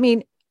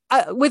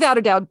 without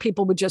a doubt,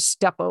 people would just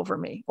step over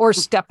me or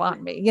step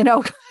on me.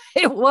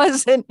 It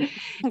wasn't,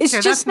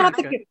 it's just not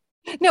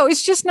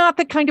it's just not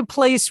the kind of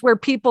place where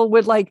people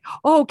would like,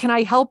 oh, can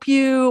I help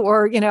you?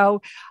 Or, and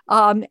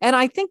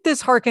I think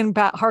this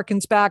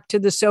harkens back to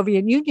the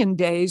Soviet Union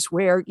days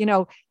where,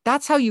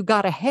 that's how you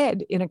got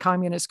ahead in a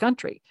communist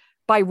country,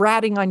 by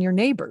ratting on your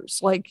neighbors.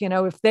 Like,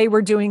 if they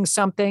were doing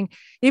something,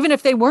 even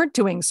if they weren't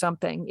doing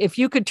something, if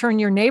you could turn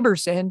your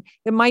neighbors in,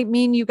 it might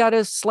mean you got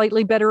a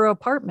slightly better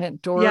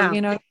apartment or,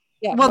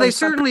 well, they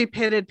certainly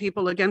pitted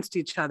people against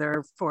each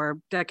other for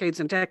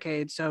decades and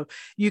decades. So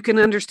you can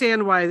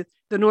understand why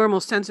the normal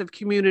sense of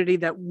community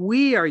that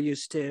we are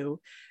used to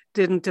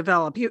didn't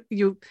develop.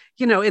 You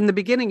know, in the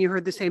beginning, you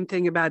heard the same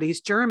thing about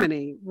East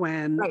Germany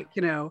when, Right.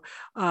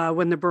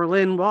 when the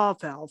Berlin Wall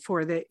fell.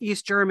 For the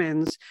East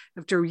Germans,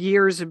 after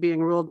years of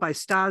being ruled by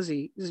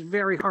Stasi, it was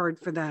very hard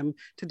for them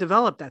to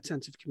develop that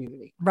sense of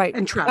community, Right.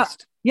 and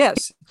trust.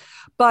 Yes.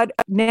 But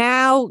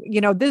now,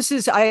 this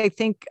is, I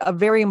think, a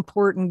very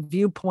important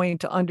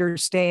viewpoint to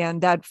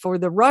understand that for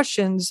the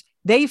Russians,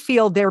 they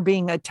feel they're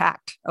being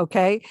attacked.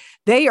 Okay.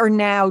 They are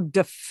now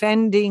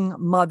defending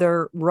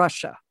Mother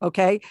Russia.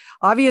 Okay.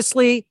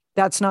 Obviously,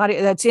 that's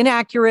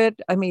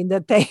inaccurate. I mean,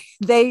 that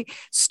they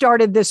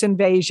started this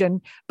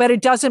invasion, but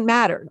it doesn't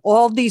matter.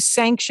 All these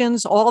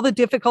sanctions, all the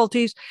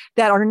difficulties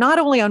that are not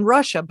only on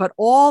Russia, but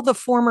all the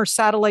former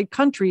satellite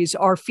countries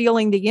are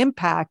feeling the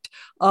impact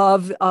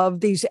of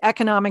these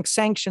economic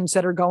sanctions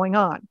that are going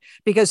on,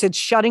 because it's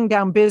shutting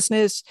down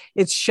business.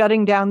 It's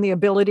shutting down the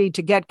ability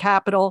to get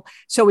capital.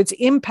 So it's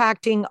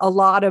impacting a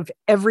lot of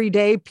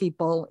everyday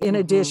people in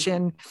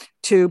addition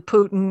to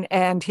Putin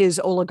and his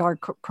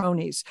oligarch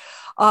cronies.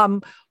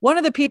 One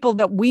of the people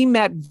that we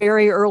met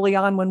very early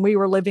on when we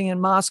were living in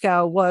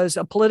Moscow was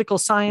a political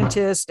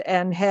scientist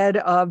and head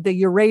of the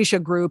Eurasia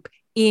Group,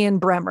 Ian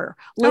Bremmer.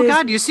 Oh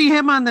God, you see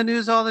him on the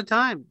news all the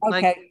time.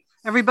 Okay. Like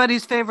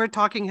everybody's favorite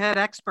talking head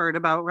expert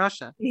about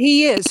Russia.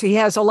 He is. He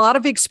has a lot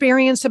of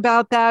experience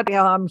about that.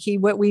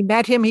 We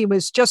met him. He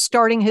was just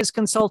starting his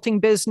consulting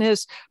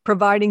business,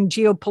 providing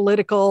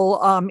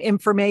geopolitical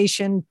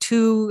information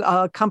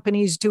to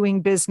companies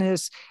doing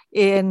business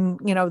in,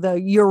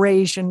 the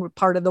Eurasian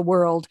part of the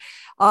world.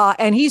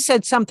 And he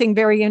said something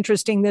very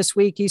interesting this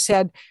week. He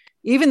said,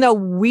 even though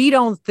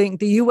the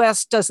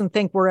U.S. doesn't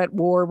think we're at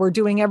war, we're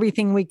doing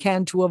everything we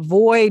can to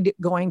avoid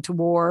going to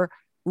war.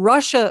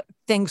 Russia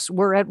thinks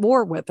we're at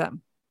war with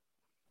them.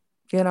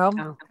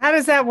 How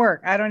does that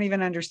work? I don't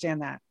even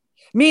understand that.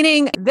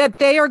 Meaning that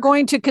they are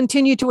going to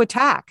continue to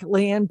attack,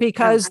 Leanne,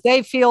 because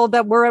they feel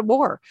that we're at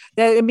war.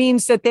 That it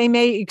means that they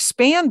may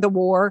expand the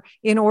war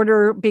in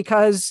order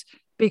because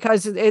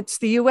it's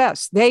the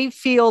U.S. They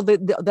feel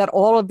that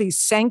all of these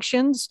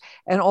sanctions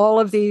and all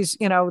of these,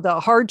 the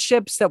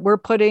hardships that we're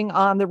putting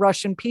on the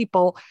Russian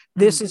people,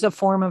 this is a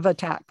form of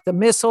attack. The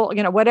missile,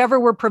 whatever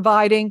we're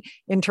providing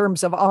in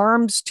terms of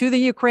arms to the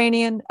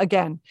Ukrainian,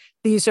 again,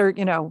 these are,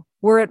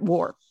 we're at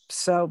war.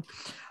 So,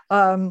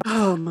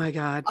 oh my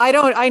God.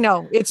 I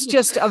know it's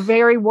just a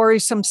very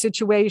worrisome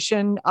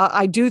situation.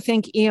 I do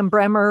think Ian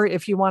Bremmer,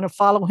 if you want to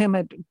follow him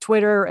at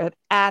Twitter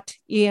at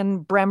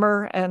Ian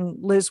Bremmer, and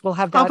Liz will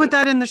have that. I'll put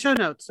that in the show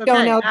notes.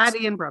 Okay, at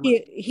Ian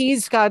Bremmer.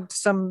 He's got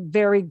some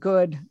very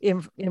good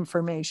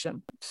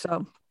information.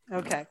 So.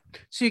 Okay.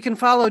 So you can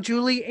follow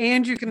Julie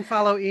and you can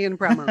follow Ian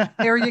Bremmer.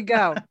 There you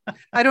go.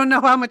 I don't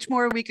know how much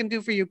more we can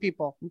do for you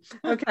people.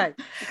 Okay.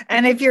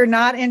 And if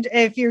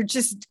you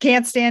just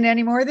can't stand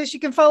any more of this,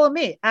 you can follow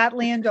me at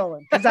Leanne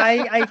Dolan, because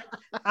I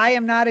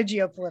am not a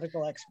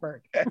geopolitical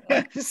expert.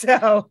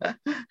 So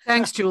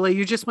thanks, Julie.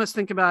 You just must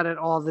think about it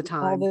all the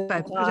time.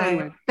 But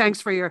anyway,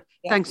 thanks for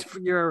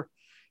your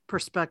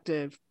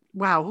perspective.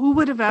 Wow. Who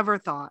would have ever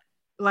thought?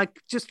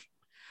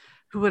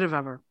 Who would have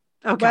ever?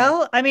 Okay.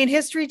 Well, I mean,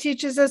 history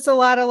teaches us a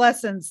lot of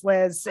lessons,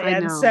 Liz.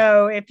 And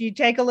so if you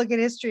take a look at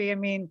history, I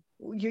mean,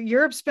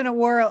 Europe's been at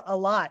war a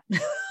lot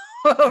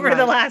over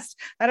the last,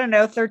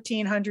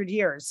 1,300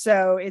 years.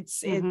 So it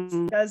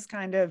does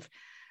kind of,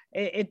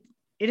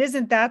 it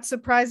isn't that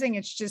surprising.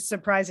 It's just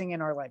surprising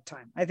in our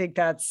lifetime. I think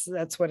that's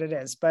what it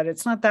is, but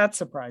it's not that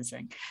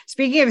surprising.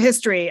 Speaking of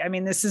history, I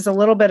mean, this is a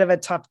little bit of a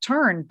tough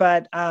turn,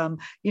 but I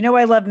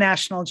love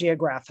National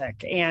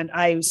Geographic and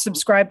I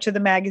subscribe to the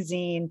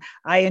magazine.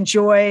 I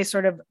enjoy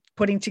sort of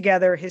putting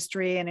together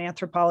history and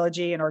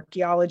anthropology and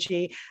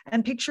archaeology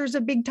and pictures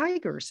of big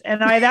tigers.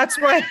 And that's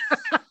why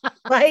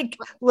like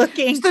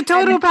looking. It's the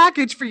total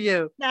package for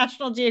you.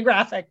 National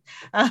Geographic.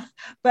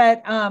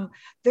 But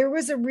there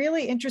was a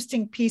really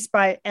interesting piece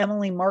by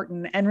Emily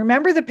Martin. And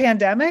remember the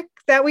pandemic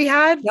that we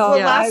had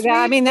last week?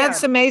 I mean,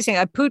 that's amazing.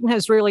 Putin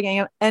has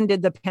really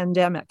ended the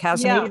pandemic,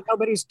 hasn't he?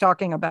 Nobody's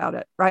talking about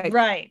it. Right.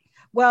 Right.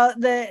 Well,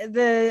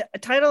 the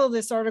title of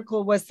this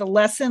article was "The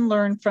Lesson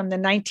Learned from the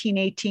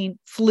 1918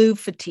 Flu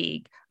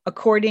Fatigue,"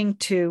 according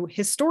to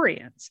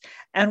historians.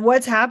 And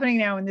what's happening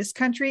now in this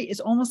country is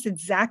almost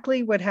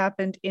exactly what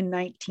happened in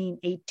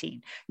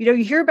 1918. You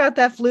hear about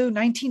that flu,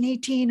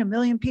 1918, 1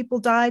 million people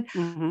died.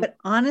 But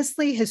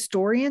honestly,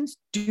 historians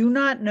do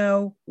not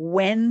know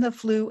when the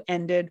flu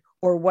ended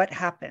or what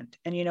happened.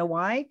 And you know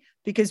why?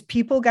 Because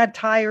people got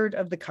tired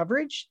of the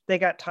coverage. They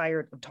got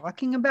tired of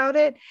talking about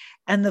it.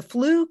 And the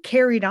flu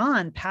carried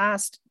on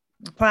past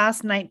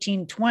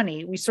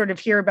 1920. We sort of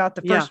hear about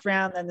the first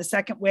round and the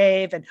second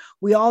wave. And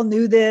we all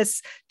knew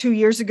this 2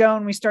 years ago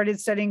when we started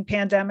studying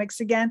pandemics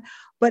again.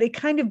 But it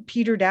kind of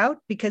petered out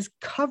because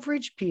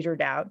coverage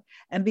petered out.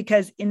 And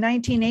because in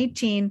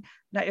 1918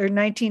 or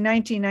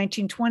 1919,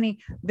 1920,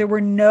 there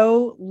were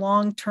no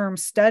long-term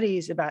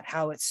studies about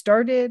how it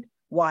started,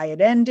 why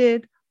it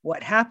ended,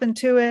 what happened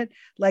to it.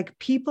 Like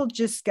people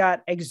just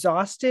got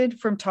exhausted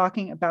from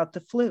talking about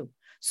the flu.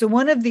 So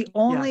one of the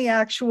only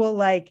actual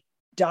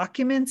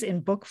documents in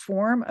book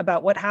form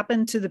about what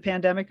happened to the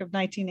pandemic of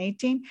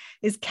 1918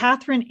 is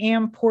Catherine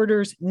Ann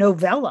Porter's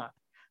novella,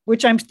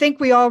 which I think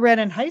we all read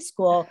in high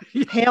school,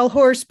 Pale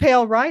Horse,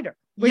 Pale Rider.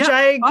 Which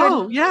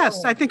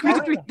yes, I think we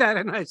did read that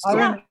in high school. I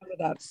remember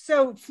that.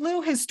 So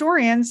flu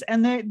historians,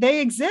 and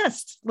they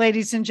exist,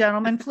 ladies and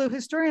gentlemen, flu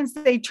historians,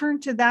 they turn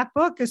to that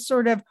book as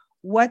sort of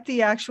what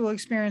the actual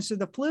experience of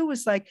the flu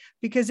was like,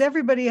 because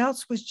everybody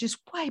else was just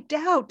wiped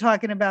out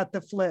talking about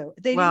the flu.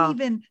 They didn't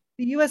even,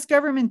 the US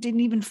government didn't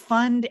even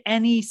fund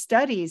any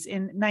studies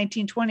in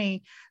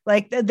 1920.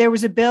 Like there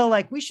was a bill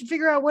like, we should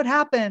figure out what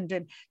happened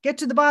and get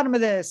to the bottom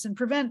of this and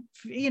prevent,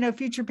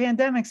 future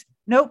pandemics.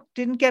 Nope,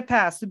 didn't get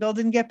passed. The bill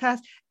didn't get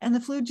passed. And the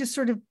flu just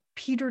sort of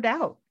petered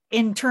out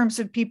in terms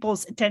of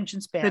people's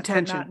attention span,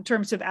 not in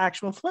terms of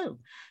actual flu.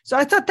 So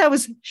I thought that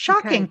was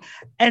shocking. Okay.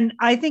 And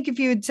I think if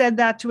you had said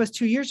that to us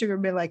 2 years ago,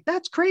 we'd be like,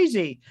 that's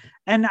crazy.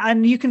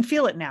 And you can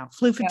feel it now.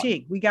 Flu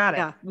fatigue. We got it.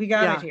 Yeah. We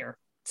got it here.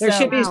 There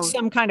should be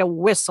some kind of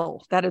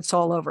whistle that it's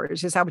all over.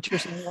 Is that what you're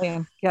saying,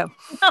 Leanne? Yeah.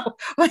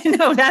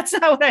 No, that's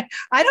not what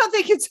I don't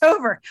think it's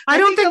over. I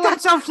don't think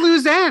that's how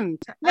flus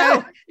end.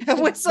 No,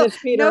 whistle.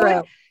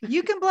 No,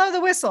 you can blow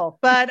the whistle,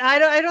 but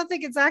I don't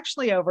think it's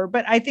actually over.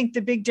 But I think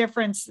the big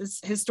difference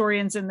is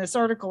historians in this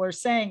article are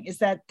saying is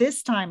that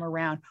this time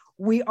around,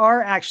 we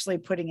are actually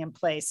putting in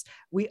place,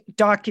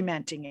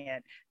 documenting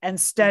it and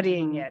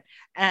studying it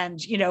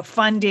and,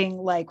 funding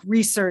like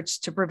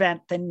research to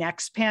prevent the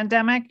next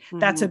pandemic.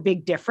 That's a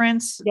big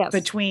difference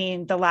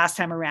between the last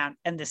time around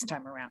and this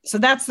time around. So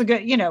that's the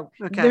good,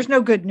 there's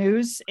no good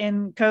news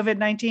in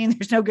COVID-19.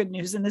 There's no good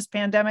news in this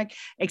pandemic,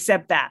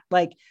 except that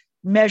like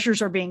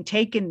measures are being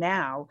taken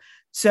now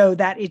so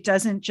that it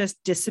doesn't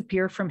just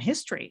disappear from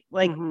history.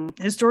 Like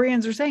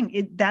historians are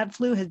saying that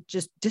flu has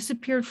just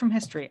disappeared from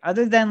history,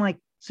 other than like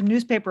some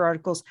newspaper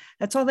articles.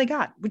 That's all they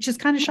got, which is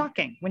kind of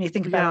shocking when you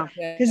think about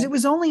it, because it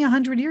was only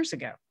 100 years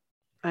ago.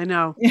 I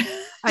know.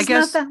 I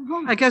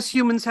guess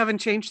humans haven't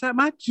changed that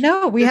much.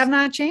 No, we have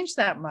not changed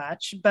that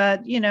much,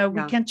 but we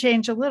can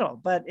change a little,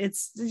 but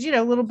it's,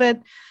 a little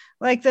bit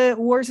like the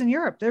wars in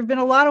Europe. There have been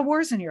a lot of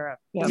wars in Europe.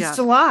 It's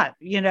a lot,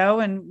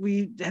 and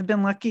we have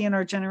been lucky in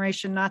our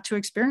generation not to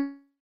experience,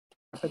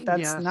 but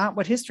that's not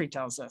what history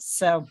tells us.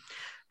 So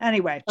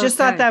anyway, just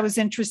thought that was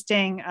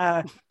interesting.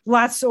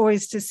 Lots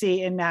always to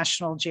see in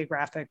National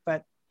Geographic,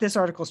 but this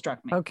article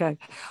struck me. Okay.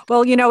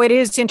 Well, it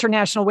is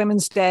International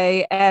Women's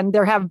Day, and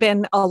there have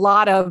been a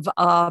lot of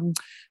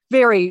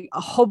very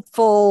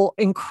hopeful,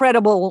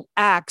 incredible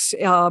acts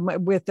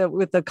with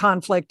the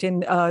conflict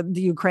in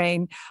the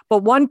Ukraine.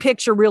 But one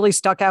picture really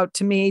stuck out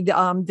to me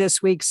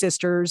this week,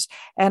 sisters,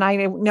 and I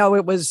know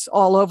it was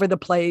all over the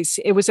place.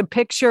 It was a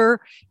picture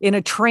in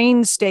a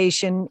train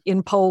station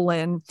in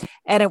Poland,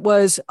 and it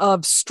was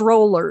of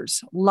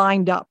strollers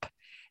lined up.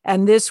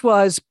 And this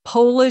was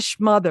Polish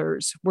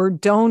mothers were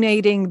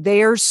donating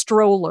their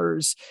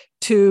strollers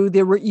to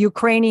the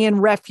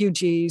Ukrainian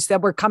refugees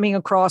that were coming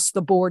across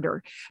the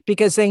border,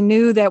 because they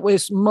knew that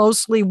was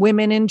mostly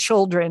women and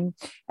children,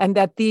 and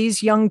that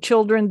these young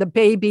children, the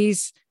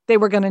babies, they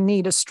were going to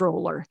need a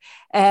stroller.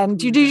 And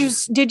did you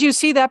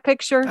see that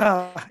picture?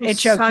 It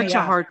choked me such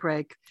a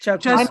heartbreak.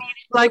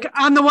 Like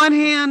on the one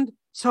hand,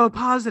 so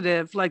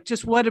positive, like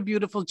just what a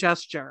beautiful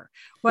gesture.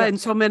 Well,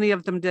 and so many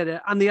of them did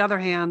it. On the other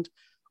hand,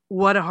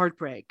 what a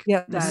heartbreak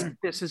that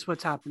this is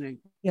what's happening.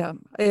 Yeah,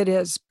 it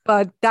is.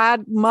 But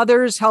that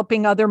mothers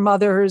helping other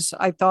mothers,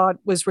 I thought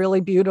was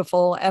really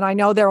beautiful. And I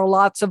know there are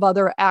lots of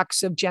other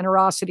acts of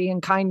generosity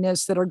and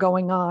kindness that are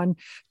going on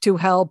to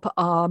help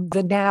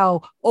the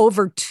now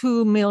over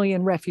 2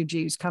 million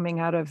refugees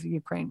coming out of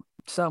Ukraine.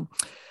 So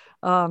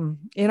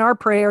in our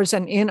prayers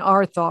and in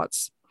our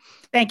thoughts.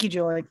 Thank you,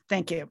 Julie.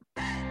 Thank you.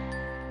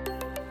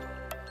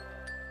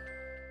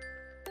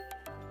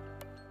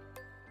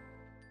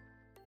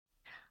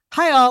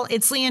 Hi, all.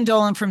 It's Leanne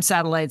Dolan from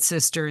Satellite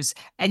Sisters.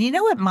 And you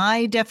know what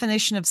my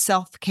definition of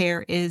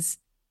self-care is?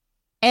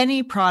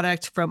 Any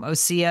product from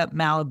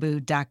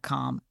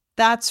OseaMalibu.com.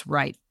 That's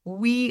right.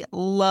 We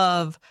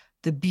love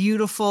the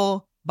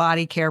beautiful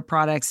body care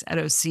products at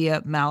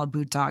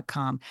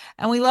OseaMalibu.com.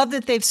 And we love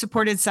that they've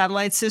supported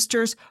Satellite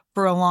Sisters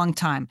for a long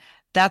time.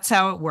 That's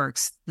how it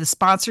works. The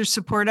sponsors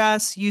support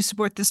us. You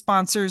support the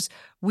sponsors.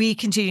 We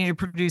continue to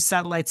produce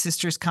Satellite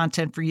Sisters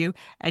content for you.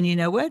 And you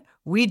know what?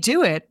 We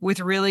do it with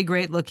really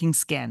great looking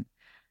skin.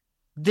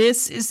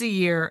 This is the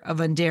year of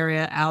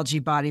Undaria Algae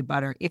Body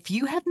Butter. If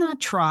you have not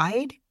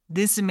tried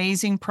this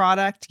amazing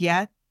product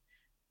yet,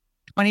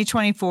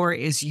 2024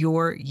 is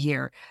your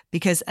year,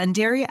 because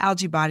Undaria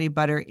Algae Body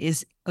Butter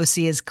is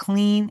Osea's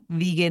clean,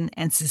 vegan,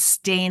 and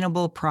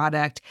sustainable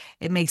product.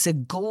 It makes a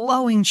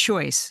glowing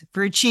choice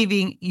for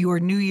achieving your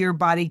New Year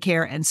body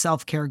care and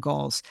self-care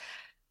goals.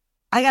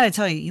 I got to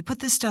tell you, you put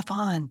this stuff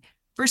on.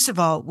 First of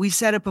all, we've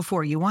said it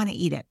before, you want to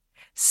eat it.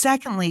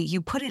 Secondly,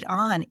 you put it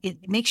on,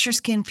 it makes your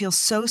skin feel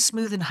so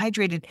smooth and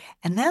hydrated,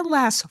 and that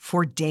lasts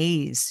for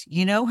days.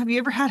 Have you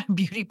ever had a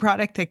beauty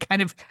product that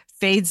kind of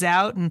fades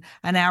out and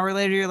an hour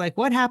later you're like,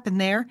 what happened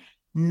there?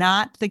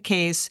 Not the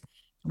case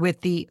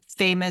with the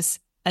famous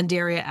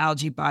Undaria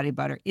Algae Body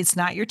Butter. It's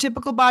not your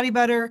typical body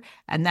butter,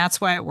 and that's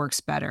why it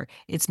works better.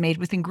 It's made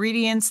with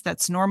ingredients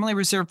that's normally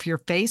reserved for your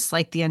face,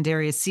 like the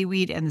Undaria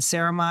seaweed and the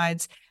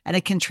ceramides, and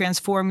it can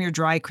transform your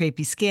dry,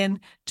 crepey skin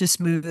to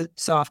smooth,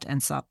 soft,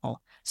 and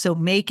supple. So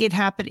make it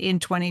happen in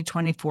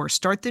 2024.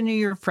 Start the new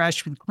year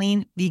fresh with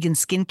clean vegan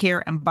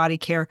skincare and body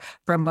care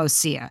from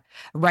Osea.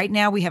 Right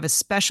now, we have a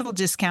special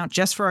discount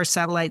just for our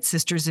satellite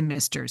sisters and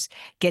misters.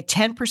 Get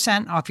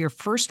 10% off your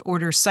first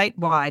order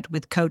site-wide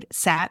with code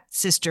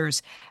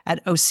SATSisters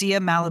at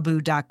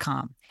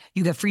OseaMalibu.com.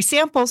 You get free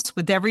samples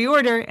with every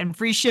order and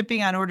free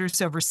shipping on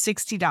orders over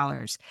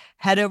 $60.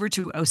 Head over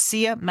to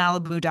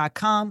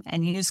OseaMalibu.com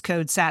and use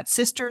code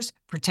SATSisters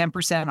for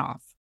 10%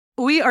 off.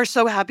 We are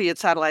so happy at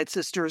Satellite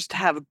Sisters to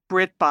have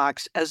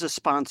BritBox as a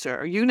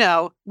sponsor. You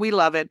know, we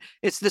love it.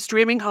 It's the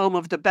streaming home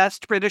of the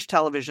best British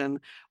television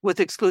with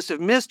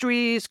exclusive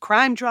mysteries,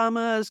 crime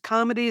dramas,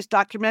 comedies,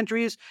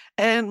 documentaries,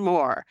 and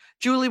more.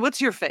 Julie,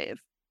 what's your fave?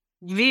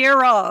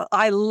 Vera,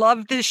 I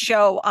love this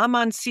show. I'm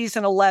on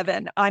season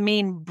 11. I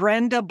mean,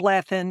 Brenda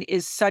Blethyn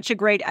is such a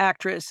great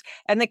actress.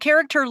 And the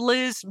character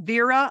Liz,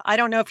 Vera, I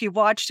don't know if you've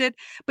watched it,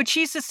 but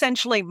she's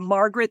essentially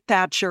Margaret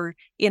Thatcher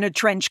in a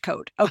trench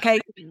coat, okay?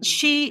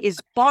 She is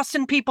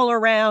bossing people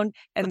around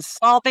and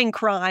solving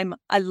crime.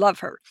 I love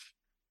her.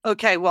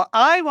 Okay, well,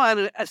 I want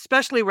to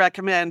especially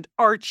recommend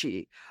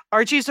Archie.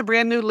 Archie's a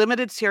brand new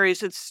limited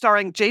series. It's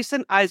starring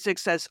Jason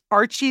Isaacs as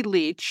Archie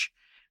Leach.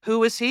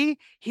 Who is he?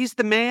 He's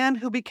the man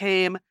who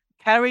became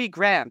Cary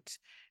Grant.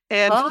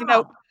 And, you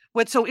know,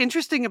 what's so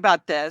interesting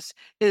about this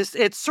is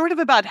it's sort of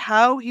about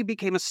how he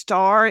became a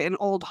star in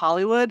old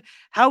Hollywood,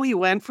 how he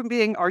went from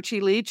being Archie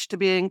Leach to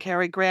being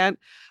Cary Grant.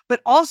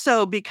 But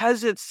also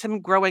because it's him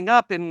growing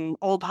up in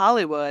old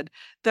Hollywood,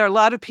 there are a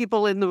lot of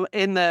people in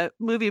the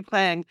movie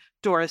playing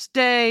Doris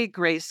Day,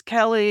 Grace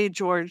Kelly,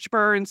 George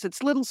Burns.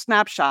 It's little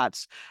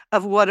snapshots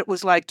of what it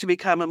was like to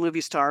become a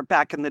movie star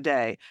back in the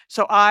day.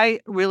 So I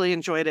really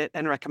enjoyed it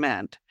and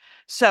recommend.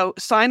 So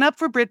sign up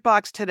for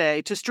BritBox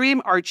today to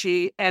stream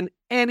Archie and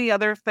any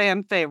other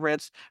fan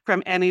favorites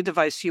from any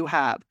device you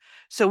have.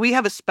 So we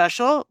have a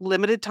special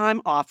limited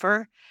time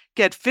offer.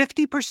 Get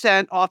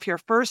 50% off your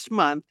first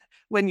month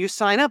when you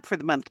sign up for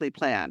the monthly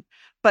plan,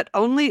 but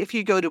only if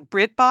you go to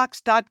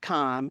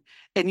BritBox.com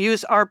and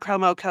use our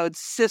promo code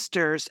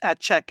SISTERS at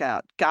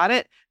checkout. Got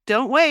it?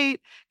 Don't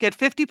wait. Get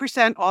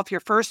 50% off your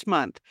first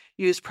month.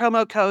 Use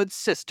promo code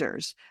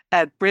SISTERS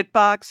at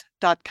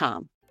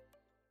BritBox.com.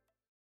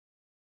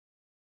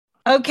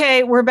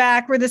 Okay, we're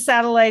back. We're the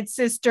Satellite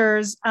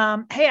Sisters.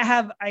 Hey,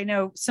 I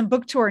know some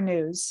book tour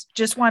news.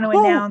 Just want to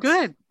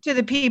announce to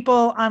the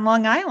people on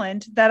Long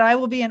Island that I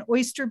will be in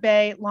Oyster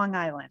Bay, Long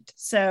Island.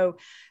 So,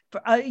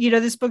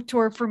 this book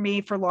tour for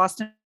me for Lost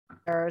in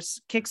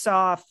Paris kicks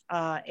off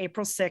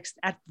April 6th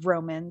at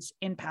Romans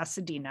in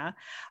Pasadena.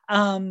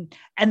 And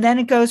then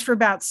it goes for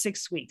about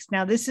 6 weeks.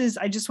 Now,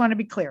 I just want to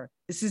be clear.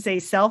 This is a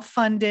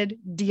self-funded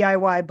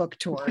DIY book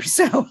tour.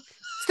 So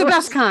it's the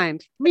best kind.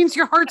 It means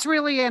your heart's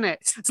really in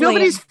it.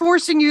 Nobody's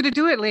forcing you to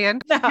do it,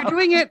 Leanne. No. You're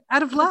doing it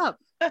out of love.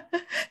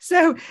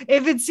 So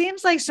if it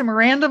seems like some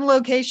random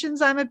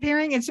locations I'm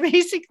appearing, it's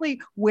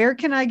basically where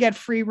can I get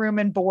free room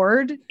and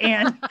board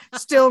and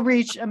still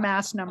reach a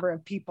mass number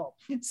of people.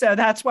 So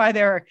that's why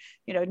there are,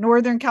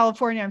 Northern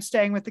California, I'm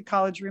staying with the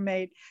college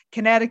roommate.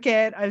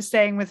 Connecticut, I'm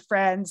staying with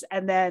friends.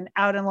 And then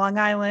out in Long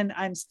Island,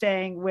 I'm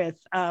staying with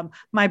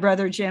my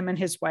brother, Jim, and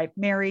his wife,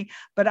 Mary.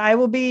 But I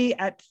will be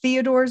at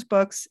Theodore's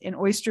Books in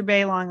Oyster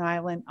Bay, Long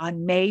Island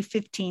on May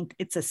 15th.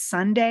 It's a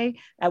Sunday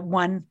at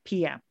 1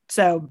 p.m.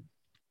 So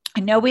I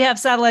know we have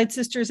Satellite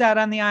Sisters out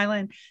on the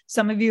island.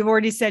 Some of you have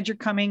already said you're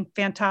coming.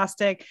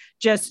 Fantastic.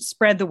 Just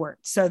spread the word.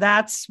 So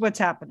that's what's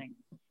happening.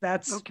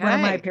 That's one of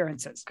my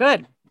appearances.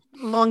 Good.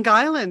 Long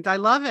Island. I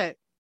love it.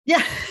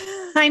 Yeah,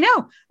 I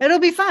know. It'll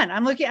be fun.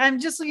 I'm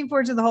just looking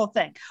forward to the whole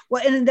thing.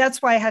 Well, and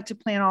that's why I had to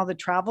plan all the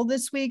travel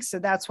this week. So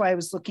that's why I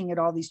was looking at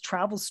all these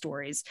travel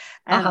stories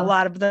and a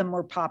lot of them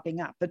were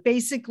popping up. But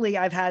basically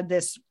I've had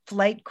this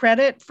flight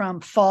credit from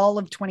fall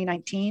of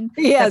 2019.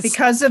 Yes.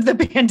 Because of the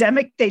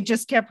pandemic, they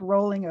just kept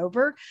rolling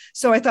over.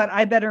 So I thought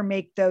I better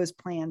make those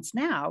plans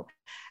now.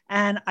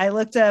 And I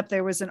looked up,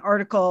 there was an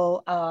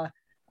article,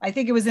 I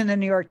think it was in the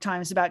New York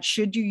Times about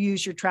should you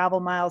use your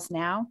travel miles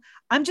now?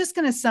 I'm just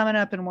going to sum it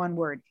up in one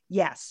word.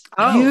 Yes.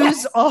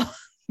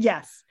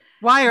 Yes.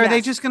 Why are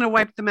they just going to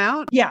wipe them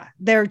out? Yeah,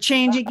 they're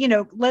changing.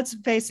 Let's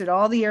face it.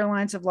 All the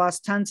airlines have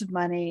lost tons of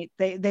money.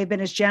 They've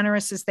been as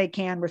generous as they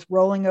can with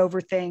rolling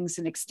over things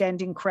and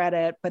extending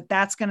credit, but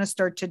that's going to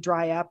start to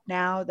dry up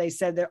now. They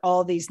said that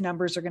all these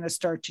numbers are going to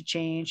start to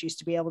change. You used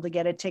to be able to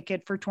get a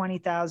ticket for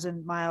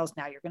 20,000 miles.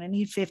 Now you're going to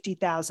need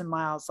 50,000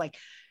 miles.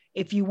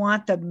 If you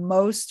want the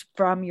most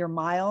from your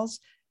miles,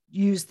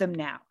 use them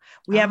now.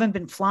 We haven't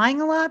been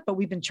flying a lot, but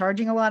we've been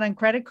charging a lot on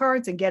credit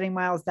cards and getting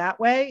miles that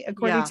way,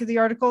 according to the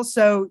article.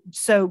 So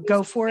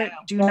go for it.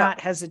 Do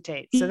not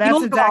hesitate. So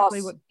that's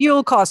exactly what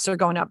fuel costs are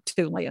going up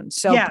too, Liam.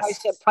 So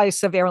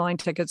price of airline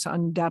tickets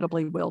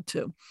undoubtedly will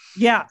too.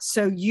 Yeah.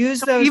 So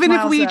use those. Even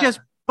if we just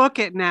book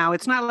it now.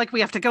 It's not like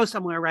we have to go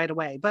somewhere right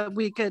away, but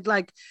we could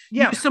like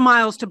Yeah. use some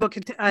miles to book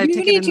a You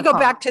ticket. need to go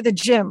back to the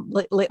gym.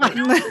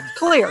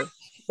 Clear.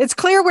 It's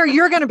clear where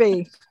you're going to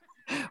be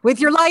with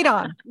your light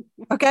on.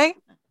 Okay.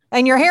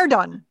 And your hair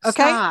done.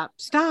 Okay.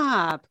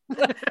 Stop.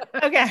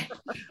 Okay.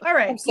 All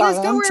right. I'm sorry,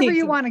 Liz, go I'm wherever you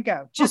teasing. want to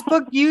go. Just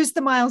book, use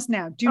the miles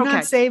now. Do Okay.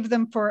 not save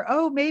them for,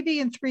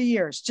 maybe in 3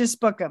 years. Just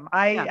book them.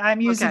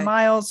 I'm using Okay.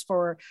 miles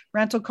for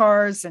rental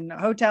cars and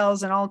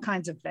hotels and all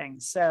kinds of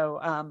things. So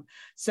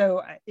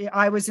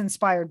I was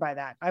inspired by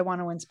that. I want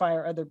to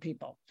inspire other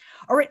people.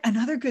 All right.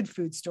 Another good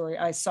food story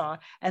I saw,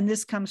 and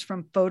this comes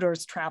from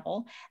Fodor's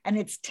Travel, and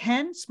it's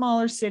 10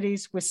 smaller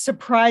cities with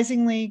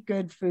surprisingly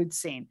good food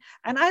scene.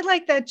 And I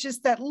like that,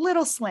 just that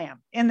little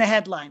slam in the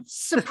headline,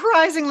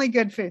 surprisingly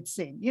good food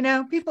scene. You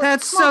know, people.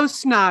 That's so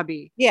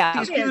snobby. Yeah.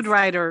 These It is. food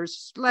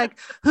writers, like,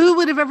 who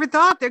would have ever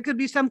thought there could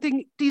be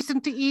something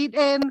decent to eat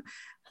in?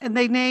 And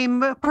they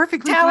name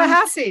perfectly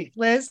Tallahassee,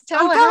 Liz.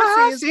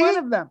 Tallahassee is one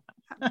of them.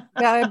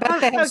 Yeah, I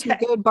bet they have some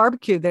Okay. good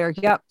barbecue there.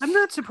 Yep. I'm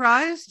not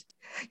surprised.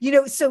 You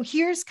know, so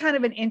here's kind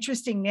of an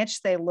interesting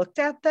niche they looked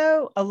at,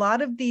 though. A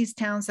lot of these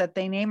towns that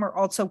they name are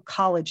also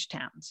college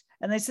towns.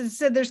 And they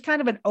said there's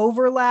kind of an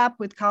overlap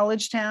with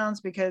college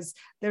towns because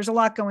there's a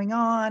lot going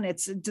on.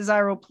 It's a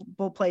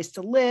desirable place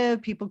to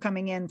live. People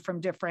coming in from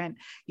different,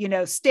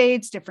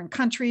 states, different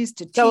countries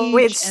to So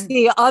teach. it's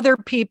the other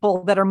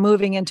people that are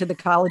moving into the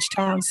college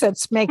towns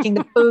that's making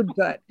the food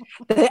good.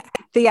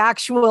 The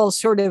actual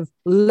sort of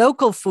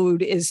local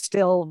food is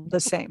still the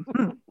same.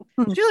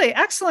 Julie,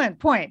 excellent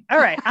point. All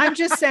right. I'm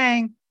just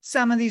saying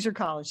some of these are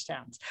college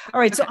towns. All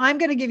right. So I'm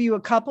going to give you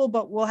a couple,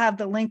 but we'll have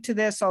the link to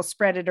this. I'll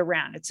spread it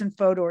around. It's in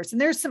Fodor's, and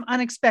there's some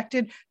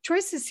unexpected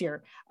choices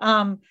here.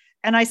 And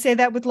I say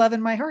that with love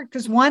in my heart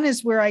because one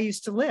is where I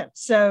used to live.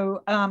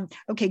 So,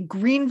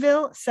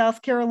 Greenville,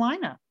 South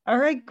Carolina. All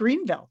right.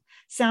 Greenville.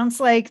 Sounds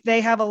like they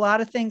have a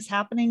lot of things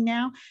happening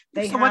now.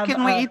 What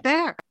can we eat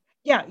there?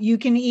 Yeah, you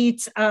can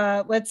eat,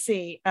 let's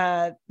see,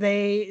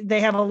 they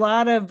have a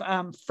lot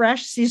of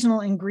fresh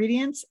seasonal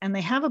ingredients, and they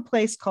have a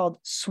place called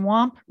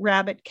Swamp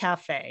Rabbit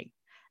Cafe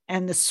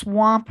and the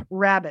Swamp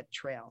Rabbit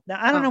Trail. Now,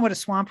 I don't know what a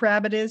swamp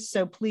rabbit is,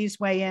 so please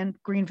weigh in,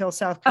 Greenville,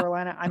 South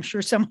Carolina. I'm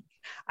sure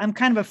I'm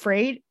kind of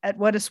afraid at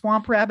what a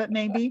swamp rabbit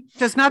may be.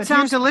 Does not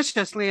sound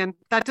delicious, Leanne.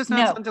 That does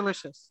not sound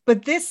delicious.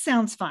 But this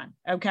sounds fun,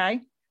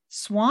 okay?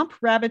 Swamp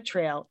Rabbit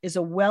Trail is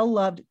a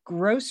well-loved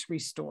grocery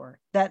store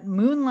that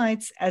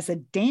moonlights as a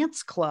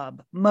dance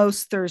club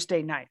most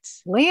Thursday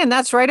nights. Leanne,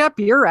 that's right up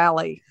your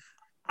alley.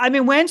 I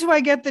mean, when do I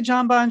get the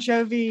John Bon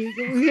Jovi,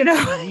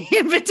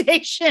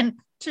 invitation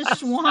to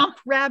Swamp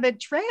Rabbit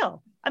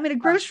Trail? I mean, a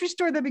grocery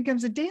store that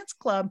becomes a dance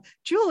club.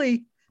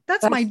 Julie,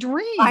 that's my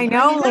dream. I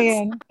know,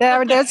 Leanne.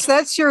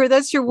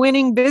 That's your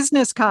winning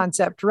business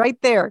concept right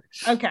there.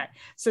 Okay.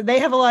 So they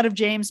have a lot of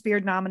James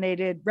Beard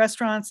nominated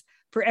restaurants.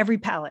 For every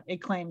palate,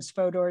 it claims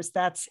Fodor's.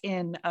 That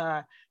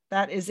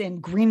is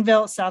in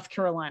Greenville, South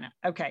Carolina.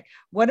 Okay.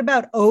 What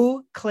about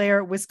Eau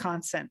Claire,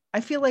 Wisconsin?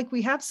 I feel like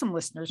we have some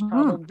listeners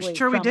probably.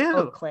 Sure, we do.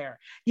 Eau Claire.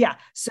 Yeah.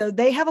 So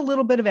they have a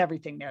little bit of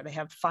everything there. They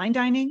have fine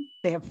dining.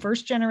 They have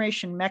first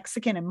generation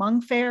Mexican and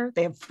Hmong fare.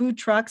 They have food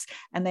trucks,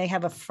 and they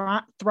have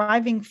a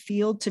thriving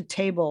field to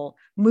table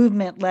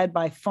movement led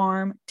by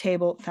Farm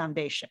Table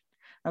Foundation.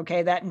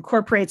 Okay, that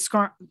incorporates,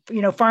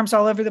 farms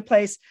all over the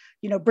place,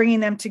 bringing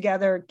them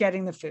together,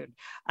 getting the food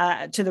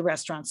to the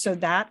restaurants. So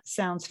that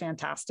sounds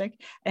fantastic.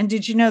 And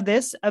did you know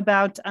this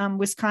about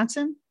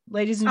Wisconsin,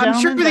 ladies and gentlemen?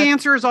 I'm sure the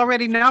answer is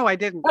already no, I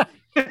didn't.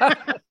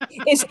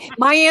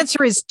 My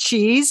answer is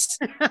cheese.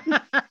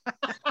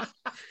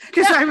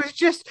 Because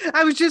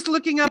I was just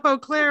looking up Eau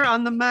Claire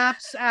on the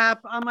Maps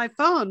app on my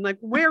phone. Like,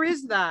 where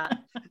is that?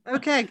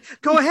 Okay,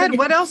 go ahead.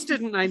 What else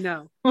didn't I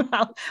know?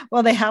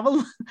 Well, they have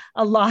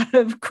a lot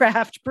of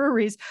craft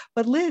breweries,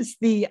 but Liz,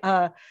 the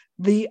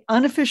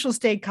unofficial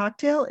state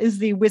cocktail is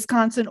the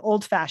Wisconsin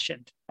Old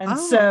Fashioned.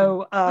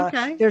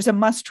 And there's a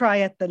must try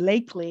at the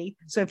Lakely.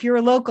 So if you're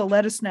a local,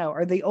 let us know.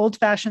 Are the Old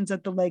Fashions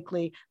at the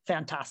Lakely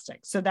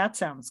fantastic? So that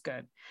sounds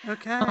good.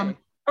 Okay.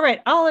 All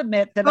right. I'll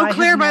admit that Eau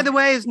Claire, by the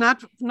way, is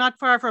not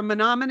far from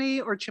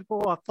Menominee or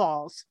Chippewa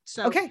Falls.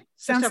 So okay.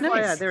 Sounds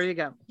nice. There you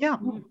go. Yeah.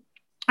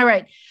 All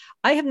right.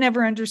 I have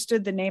never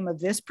understood the name of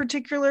this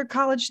particular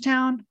college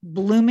town,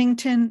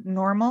 Bloomington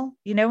Normal.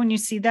 When you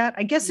see that,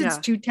 I guess it's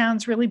two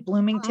towns really,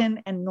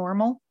 Bloomington and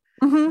Normal.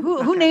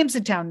 Mm-hmm. Who names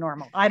a town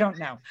Normal? I don't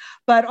know.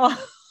 But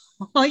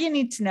all you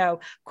need to know,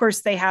 of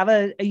course, they have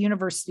a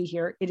university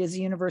here. It is a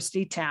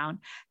university town.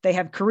 They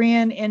have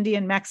Korean,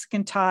 Indian,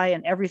 Mexican, Thai,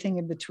 and everything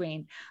in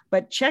between.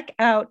 But check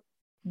out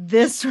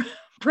this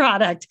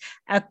product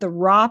at the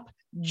Rop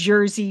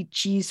Jersey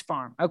Cheese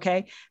Farm.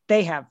 Okay.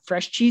 They have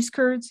fresh cheese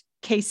curds,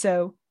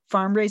 queso,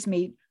 farm-raised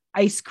meat,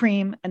 ice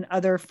cream, and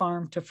other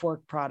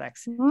farm-to-fork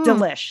products.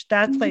 Delish.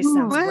 That place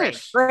sounds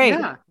great. Great.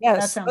 Yeah.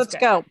 Yes. Let's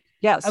go.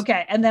 Yes.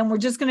 Okay. And then we're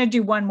just going to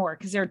do one more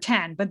because there are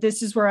 10, but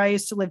this is where I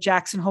used to live.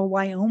 Jackson Hole,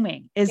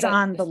 Wyoming is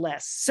on the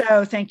list.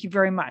 So thank you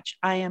very much.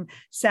 I am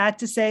sad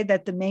to say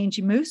that the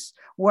Mangy Moose,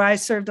 where I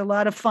served a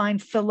lot of fine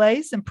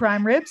fillets and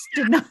prime ribs,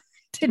 did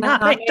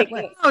not make the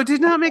list. Oh,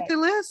 did not make the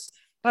list?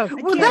 Oh,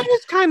 Well, that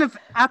is kind of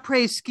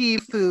après-ski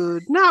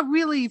food, not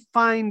really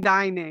fine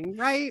dining,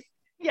 right?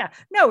 yeah.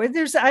 No,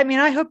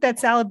 I hope that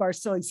salad bar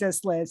still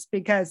exists, Liz,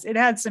 because it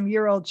had some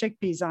year-old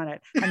chickpeas on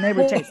it and they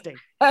were tasty.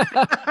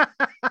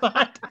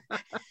 But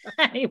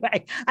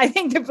anyway, I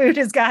think the food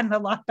has gotten a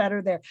lot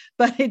better there,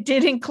 but it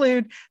did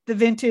include the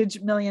vintage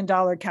 $1 Million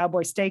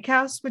Cowboy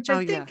Steakhouse, which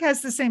I think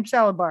has the same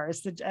salad bar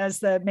as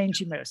the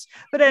Mangy Moose.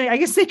 But anyway, I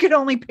guess they could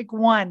only pick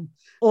one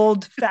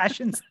old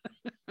fashioned,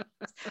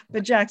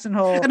 the Jackson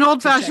Hole, an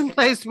old fashioned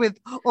place with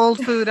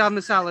old food on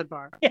the salad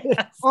bar.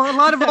 Yes. Or a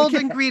lot of old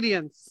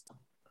ingredients.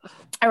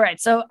 All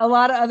right. So a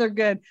lot of other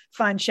good,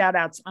 fun shout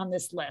outs on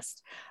this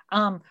list.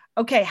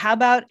 Okay. How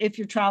about if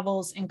your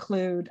travels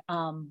include,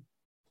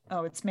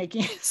 it's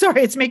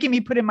making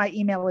me put in my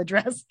email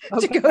address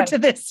to go to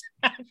this.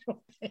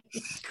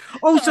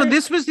 So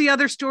this was the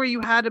other story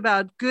you had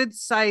about good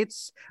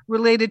sites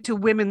related to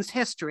women's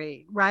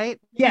history, right?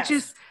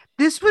 Yes.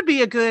 This would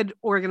be a good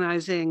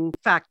organizing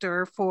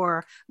factor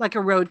for like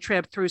a road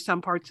trip through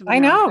some parts of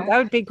America. I know, that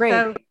would be great.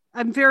 So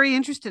I'm very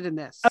interested in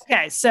this.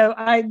 Okay, so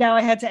I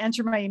had to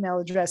enter my email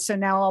address, so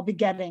now I'll be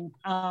getting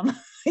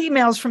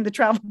emails from the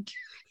travel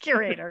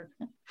curator.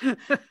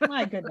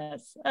 My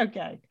goodness.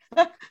 Okay.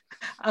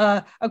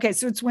 Okay,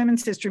 so it's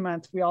Women's History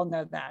Month. We all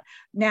know that.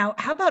 Now,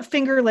 how about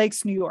Finger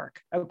Lakes, New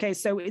York? Okay,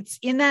 so it's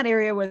in that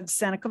area with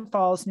Seneca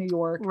Falls, New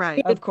York.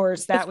 Right. Of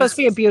course, it's supposed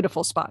to be a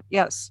beautiful spot.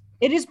 Yes.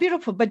 It is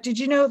beautiful, but did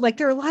you know, like,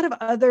 there are a lot of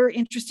other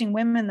interesting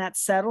women that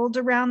settled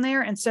around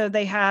there. And so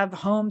they have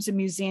homes and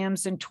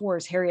museums and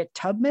tours. Harriet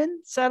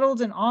Tubman settled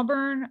in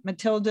Auburn.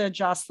 Matilda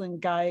Jocelyn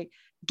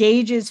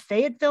Gage's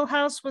Fayetteville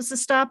house was the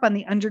stop on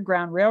the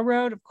Underground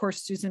Railroad. Of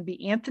course, Susan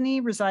B.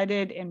 Anthony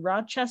resided in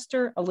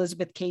Rochester.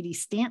 Elizabeth Cady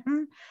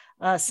Stanton,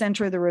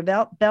 Center of the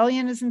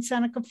Rebellion, is in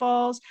Seneca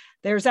Falls.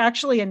 There's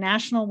actually a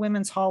National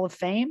Women's Hall of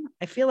Fame.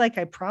 I feel like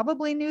I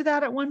probably knew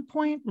that at one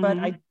point, but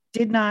I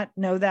did not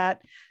know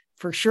that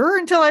for sure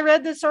until I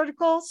read this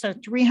article. So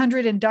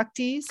 300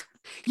 inductees.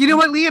 You know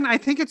what, Leanne? I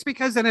think it's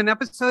because in an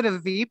episode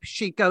of Veep,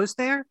 she goes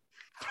there.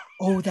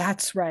 Oh,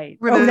 that's right.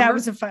 Remember? Oh, that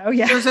was a fun. Oh,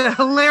 yeah. There's a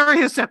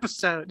hilarious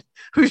episode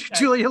where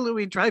Julia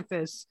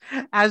Louis-Dreyfus,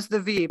 as the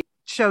Veep,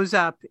 shows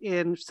up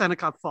in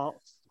Seneca Falls.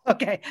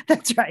 Okay,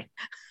 that's right.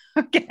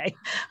 Okay.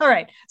 All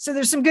right. So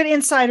there's some good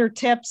insider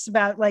tips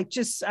about like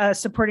just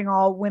supporting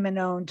all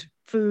women-owned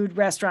food,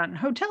 restaurant, and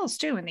hotels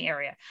too in the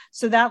area.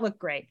 So that looked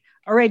great.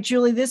 All right,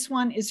 Julie, this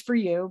one is for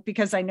you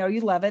because I know you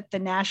love it. The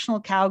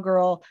National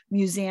Cowgirl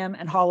Museum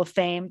and Hall of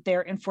Fame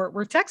there in Fort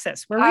Worth,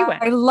 Texas, where we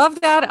went. I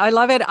love that. I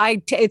love it.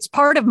 It's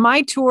part of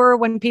my tour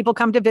when people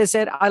come to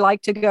visit. I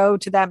like to go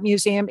to that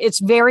museum. It's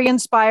very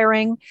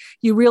inspiring.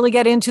 You really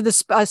get into the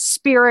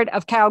spirit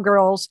of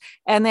cowgirls,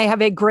 and they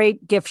have a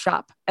great gift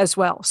shop as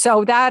well.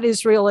 So that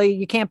is really,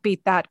 you can't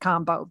beat that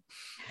combo.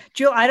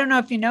 Jill, I don't know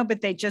if you know, but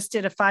they just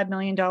did a $5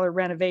 million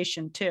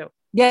renovation too.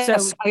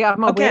 Yes, so,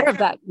 I'm aware of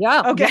that.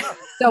 Yeah. Okay. Yeah.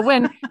 So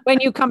when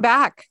you come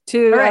back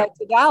to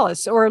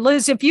Dallas, or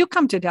Liz, if you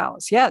come to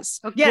Dallas, yes.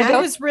 Okay. Yeah,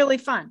 it was really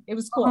fun. It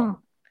was cool.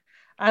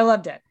 I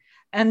loved it.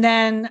 And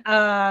then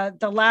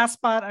the last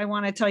spot I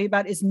want to tell you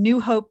about is New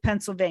Hope,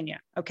 Pennsylvania.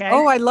 Okay.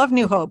 Oh, I love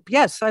New Hope.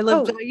 Yes, I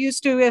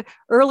used to,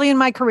 early in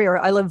my career,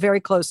 I lived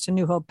very close to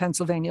New Hope,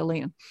 Pennsylvania,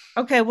 Leanne.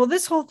 Okay. Well,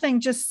 this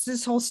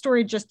whole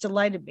story just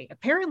delighted me.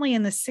 Apparently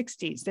in the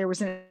 60s, there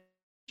was an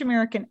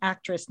American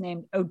actress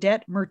named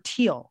Odette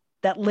Mertiel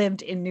that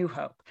lived in New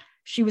Hope.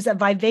 She was a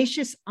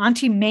vivacious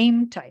Auntie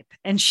Mame type.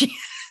 And she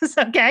is,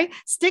 okay,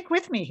 stick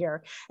with me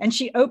here. And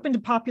she opened a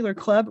popular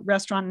club,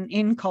 restaurant, and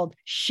inn called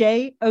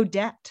Chez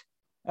Odette.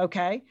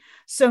 Okay.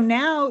 So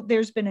now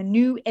there's been a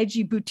new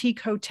edgy boutique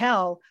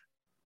hotel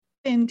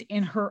opened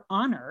in her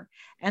honor,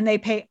 and they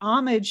pay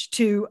homage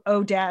to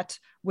Odette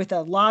with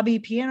a lobby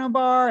piano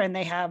bar, and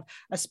they have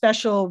a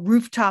special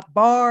rooftop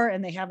bar,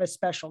 and they have a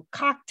special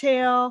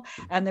cocktail,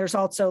 and there's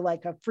also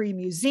like a free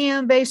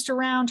museum based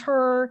around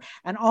her,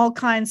 and all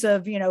kinds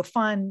of,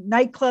 fun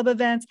nightclub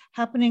events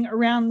happening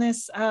around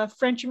this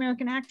French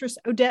American actress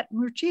Odette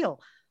Mertiel.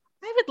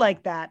 I would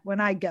like that when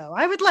I go.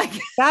 I would like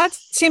that.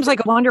 Seems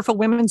like a wonderful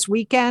women's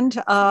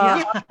weekend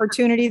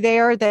opportunity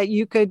there that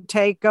you could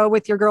go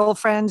with your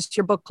girlfriends,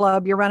 your book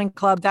club, your running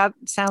club. That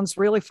sounds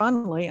really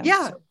fun, Liam.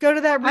 Yeah, so, go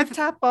to that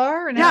rooftop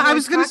bar. And I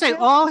was going to say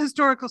all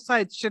historical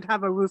sites should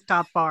have a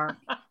rooftop bar.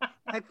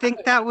 I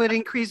think that would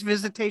increase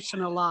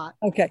visitation a lot.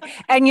 Okay.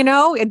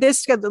 And,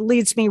 this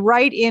leads me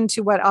right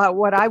into what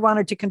I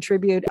wanted to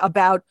contribute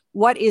about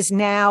what is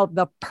now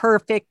the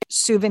perfect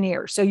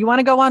souvenir. So you want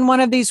to go on one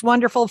of these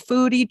wonderful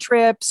foodie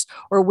trips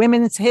or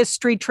women's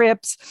history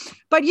trips,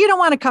 but you don't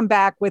want to come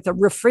back with a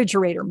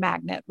refrigerator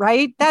magnet,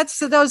 right?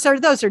 Those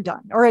are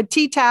done. Or a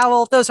tea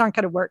towel. Those aren't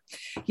going to work.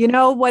 You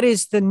know what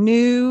is the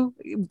new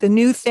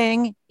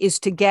thing is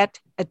to get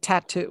a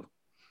tattoo.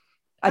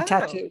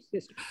 Tattoo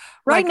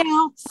right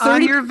now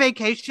on your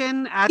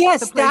vacation at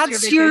the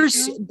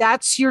place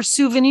that's your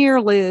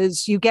souvenir,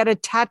 Liz. You get a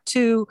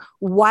tattoo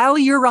while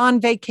you're on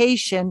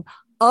vacation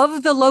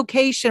of the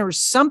location or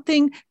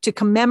something to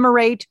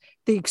commemorate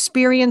the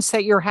experience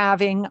that you're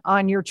having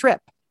on your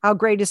trip. How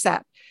great is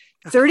that?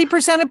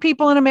 30% of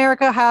people in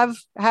America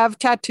have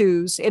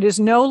tattoos. It is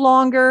no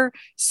longer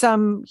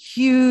some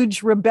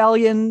huge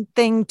rebellion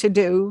thing to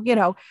do.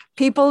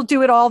 People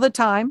do it all the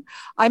time.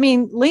 I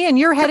mean, Leon,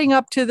 you're heading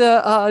up to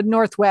the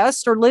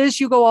Northwest, or Liz,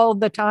 you go all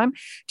the time.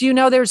 Do you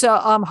know there's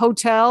a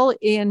hotel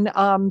in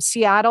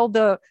Seattle,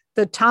 the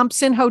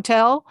Thompson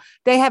Hotel?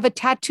 They have a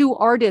tattoo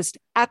artist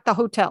at the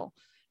hotel.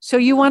 So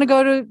you want to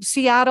go to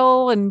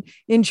Seattle and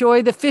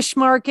enjoy the fish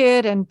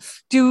market and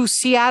do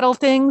Seattle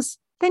things?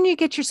 Then you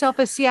get yourself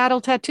a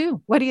Seattle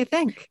tattoo. What do you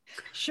think?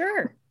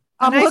 Sure.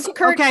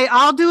 Okay,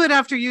 I'll do it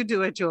after you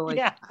do it, Julie.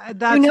 Yeah.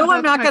 I'm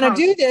not going to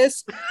do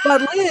this,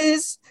 but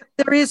Liz,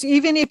 there is,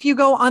 even if you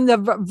go on the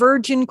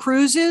Virgin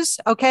Cruises,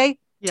 okay,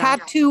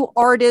 tattoo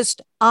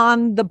artist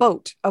on the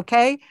boat,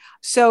 okay?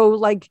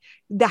 So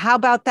how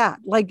about that?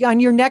 Like on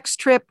your next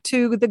trip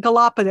to the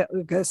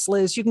Galapagos,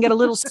 Liz, you can get a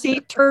little sea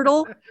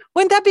turtle.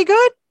 Wouldn't that be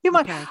good? You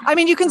might. Okay. I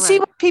mean, you can see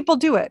what people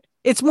do it.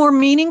 It's more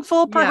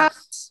meaningful,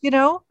 perhaps.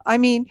 Yes. I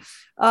mean,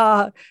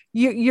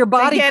 your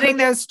body getting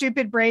those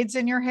stupid braids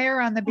in your hair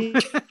on the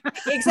beach.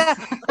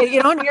 Exactly.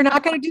 You're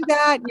not going to do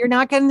that. You're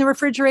not getting the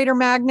refrigerator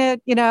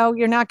magnet.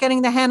 You're not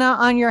getting the henna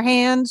on your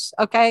hands.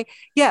 Okay.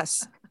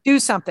 Yes. Do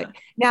something.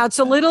 Now it's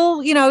a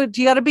little, you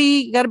got to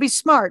be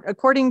smart.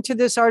 According to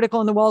this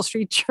article in the Wall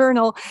Street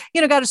Journal,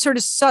 got to sort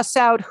of suss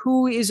out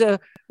who is a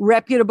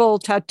reputable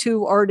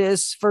tattoo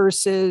artist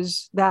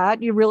versus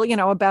that. You really,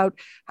 about,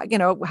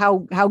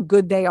 how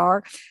good they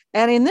are.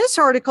 And in this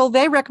article,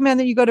 they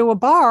recommend that you go to a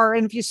bar,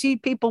 and if you see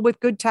people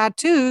with good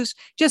tattoos,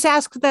 just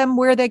ask them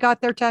where they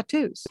got their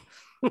tattoos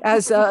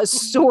as a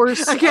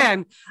source.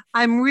 Again,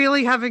 I'm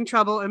really having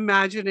trouble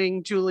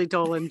imagining Julie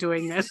Dolan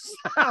doing this.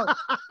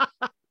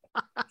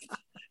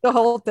 The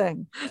whole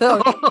thing.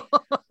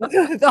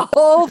 The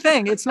whole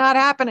thing. It's not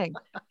happening.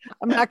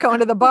 I'm not going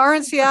to the bar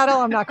in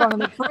Seattle. I'm not going to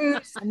the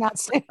cruise. I'm not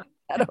staying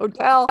at a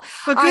hotel.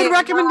 But good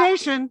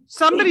recommendation.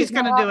 Somebody's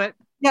going to do it.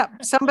 Yeah,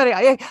 somebody.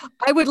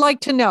 I would like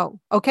to know.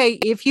 Okay,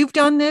 if you've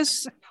done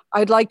this,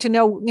 I'd like to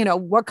know.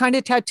 What kind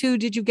of tattoo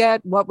did you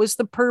get? What was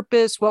the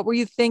purpose? What were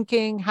you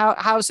thinking?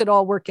 How's it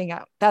all working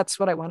out? That's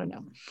what I want to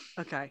know.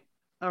 Okay.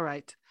 All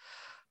right.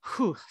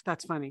 Whew,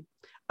 that's funny.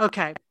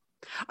 Okay.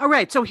 All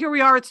right. So here we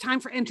are. It's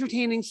time for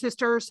Entertaining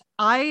Sisters.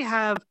 I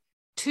have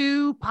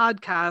 2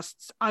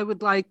 podcasts I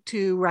would like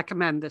to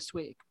recommend this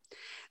week.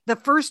 The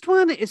first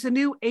one is a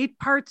new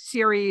 8-part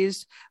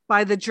series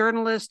by the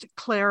journalist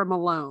Claire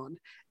Malone.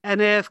 And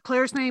if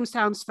Claire's name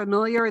sounds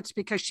familiar, it's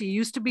because she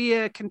used to be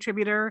a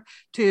contributor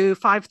to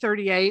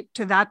 538,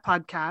 to that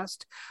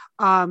podcast.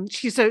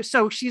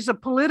 She's a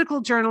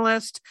political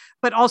journalist,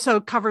 but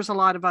also covers a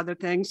lot of other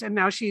things. And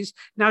now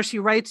she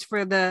writes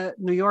for the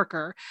New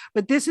Yorker.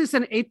 But this is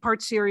an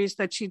 8-part series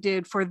that she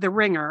did for The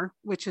Ringer,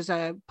 which is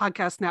a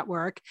podcast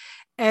network.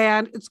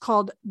 And it's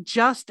called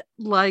Just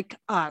Like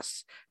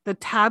Us, the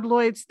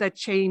tabloids that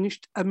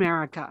changed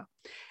America.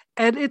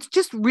 And it's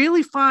just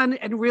really fun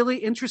and really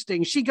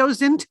interesting. She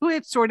goes into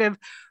it sort of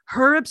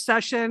her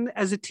obsession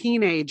as a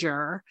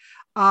teenager,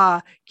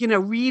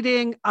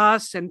 reading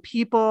Us and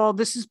People.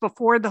 This is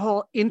before the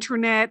whole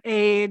internet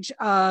age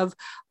of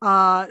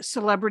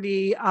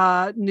celebrity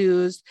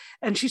news.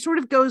 And she sort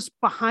of goes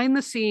behind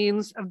the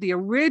scenes of the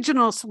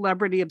original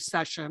celebrity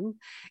obsession,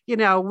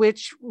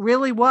 which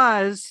really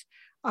was,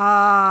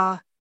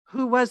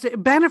 who was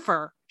it?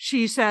 Bennifer,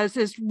 she says,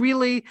 is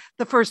really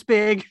the first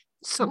big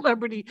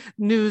celebrity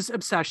news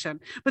obsession.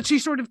 But she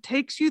sort of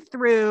takes you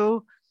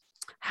through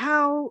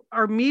how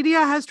our media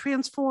has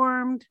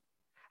transformed,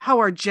 how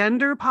our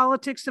gender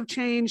politics have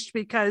changed,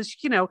 because,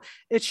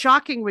 it's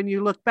shocking when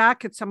you look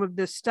back at some of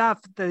this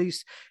stuff,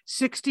 these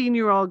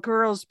 16-year-old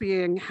girls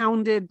being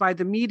hounded by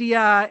the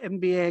media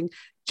and being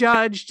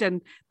judged,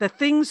 and the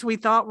things we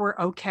thought were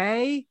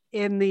okay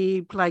in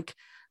the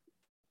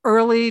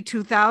early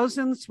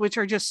 2000s, which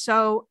are just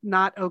so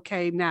not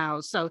okay now.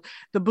 So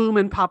the boom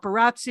in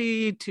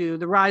paparazzi to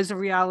the rise of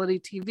reality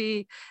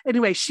TV.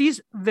 Anyway,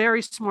 she's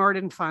very smart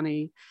and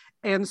funny.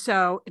 And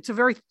so it's a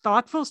very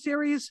thoughtful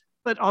series,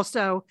 but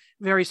also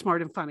very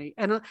smart and funny.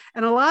 And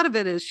a lot of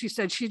it is, she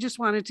said she just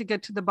wanted to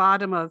get to the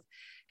bottom of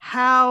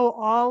how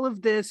all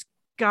of this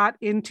got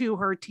into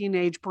her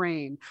teenage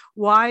brain.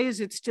 Why is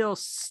it still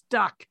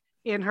stuck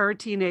in her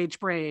teenage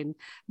brain?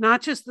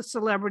 Not just the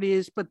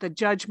celebrities, but the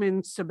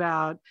judgments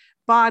about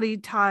body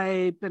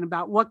type and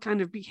about what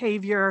kind of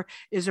behavior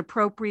is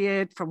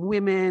appropriate from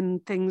women,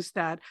 things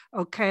that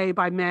okay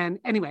by men.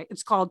 Anyway,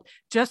 it's called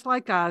Just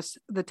Like Us,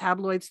 the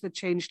tabloids that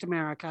changed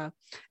America.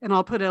 And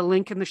I'll put a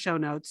link in the show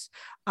notes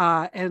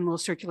and we'll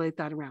circulate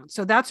that around.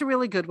 So that's a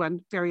really good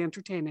one, very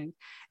entertaining.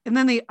 And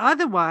then the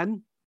other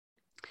one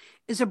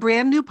is a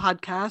brand new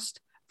podcast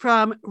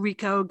from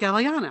Rico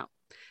Galliano.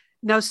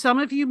 Now, some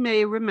of you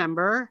may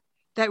remember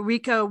that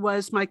Rico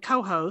was my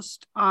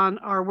co-host on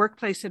our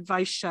workplace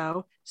advice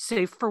show,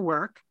 Safe for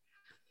Work.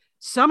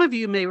 Some of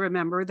you may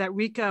remember that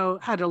Rico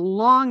had a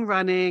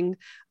long-running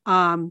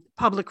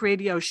public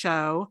radio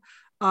show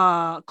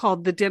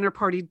called The Dinner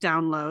Party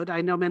Download. I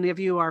know many of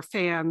you are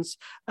fans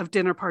of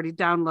Dinner Party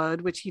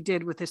Download, which he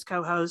did with his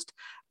co-host,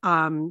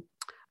 Brendan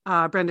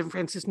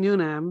Francis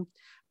Newnham.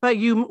 But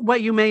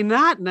what you may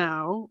not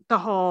know, the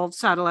whole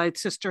satellite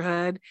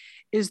sisterhood,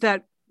 is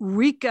that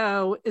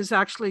Rico is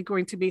actually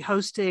going to be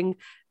hosting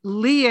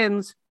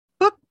Leon's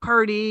book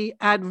party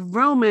at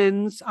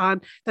Romans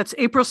that's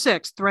April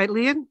 6th, right,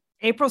 Leon?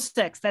 April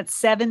 6th, that's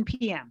 7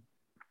 p.m.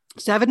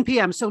 7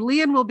 p.m. So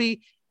Leon will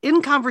be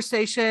in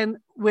conversation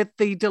with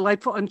the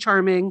delightful and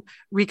charming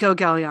Rico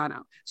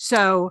Galliano.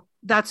 So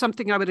that's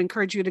something I would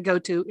encourage you to go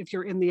to if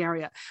you're in the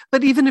area.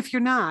 But even if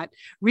you're not,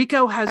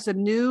 Rico has a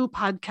new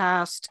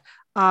podcast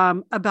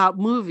about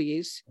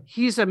movies.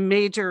 He's a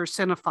major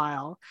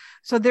cinephile.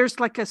 So there's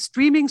like a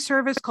streaming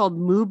service called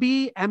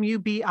Mubi,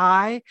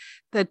 M-U-B-I,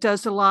 that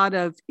does a lot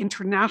of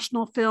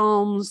international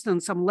films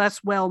and some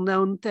less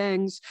well-known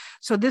things.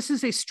 So this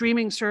is a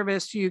streaming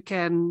service you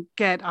can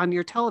get on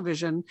your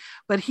television,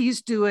 but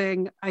he's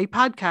doing a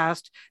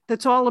podcast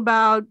that's all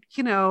about,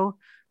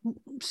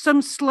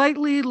 some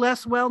slightly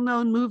less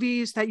well-known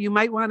movies that you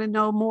might want to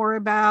know more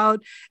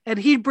about. And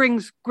he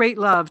brings great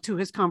love to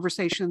his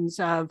conversations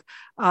of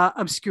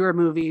obscure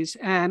movies.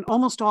 And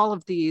almost all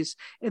of these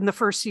in the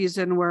first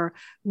season were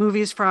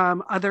movies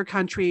from other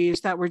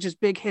countries that were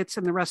just big hits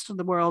in the rest of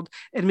the world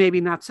and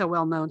maybe not so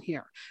well known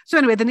here. So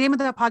anyway, the name of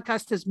that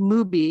podcast is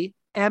Mubi,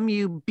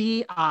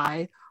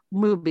 M-U-B-I,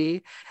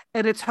 Mubi.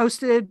 And it's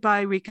hosted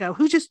by Rico,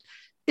 who just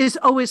is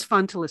always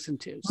fun to listen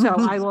to. So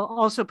I will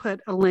also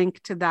put a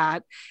link to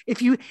that.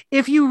 If you are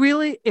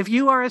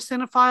a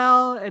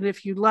cinephile and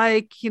if you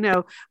like,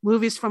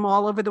 movies from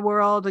all over the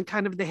world and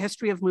kind of the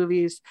history of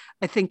movies,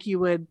 I think you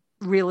would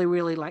really,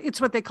 really like. It's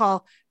what they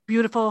call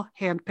beautiful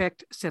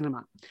handpicked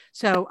cinema.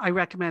 So I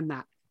recommend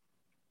that.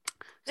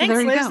 So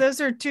thanks, Liz.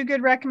 Those are two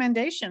good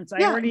recommendations.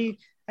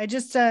 I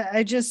just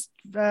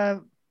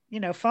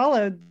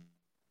followed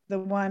the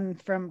one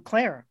from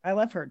Claire. I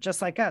love her,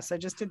 just like us. I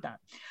just did that.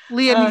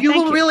 Liam, you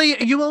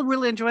will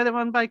really enjoy the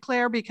one by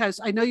Claire, because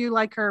I know you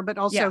like her, but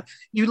also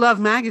you love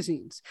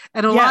magazines.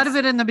 And a lot of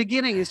it in the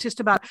beginning is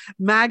just about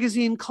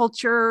magazine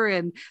culture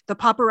and the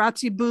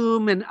paparazzi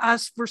boom and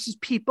us versus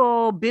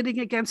people bidding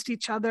against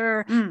each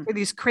other for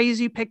these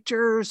crazy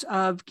pictures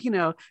of,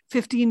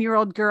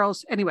 15-year-old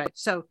girls. Anyway,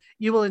 so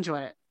you will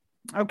enjoy it.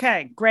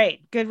 Okay,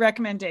 great. Good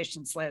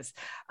recommendations, Liz.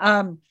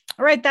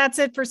 All right, that's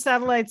it for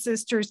Satellite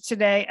Sisters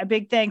today. A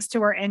big thanks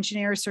to our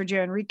engineer,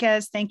 Sergio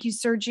Enriquez. Thank you,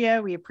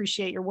 Sergio. We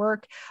appreciate your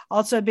work.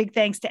 Also, a big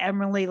thanks to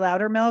Emily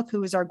Loudermilk,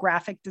 who is our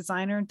graphic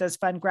designer and does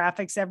fun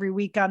graphics every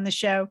week on the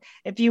show.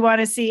 If you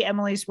want to see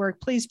Emily's work,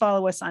 please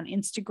follow us on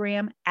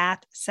Instagram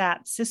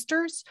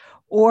 @SatSisters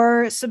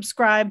or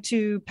subscribe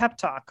to Pep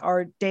Talk,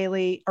 our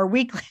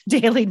weekly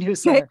daily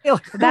newsletter.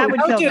 That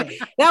would kill me.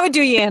 That would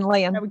do you in,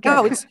 Liam.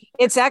 No,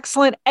 it's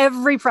excellent.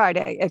 Every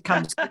Friday it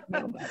comes.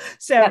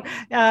 So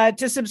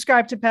to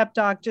subscribe to Pep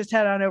Talk, just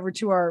head on over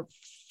to our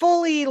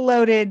fully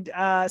loaded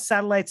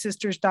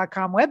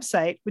satellitesisters.com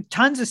website with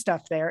tons of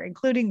stuff there,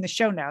 including the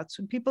show notes.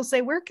 When people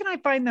say, where can I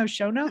find those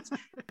show notes?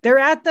 They're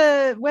at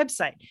the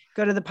website.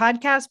 Go to the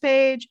podcast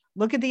page,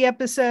 look at the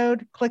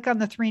episode, click on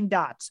the 3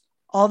 dots.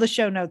 All the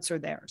show notes are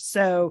there.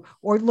 So,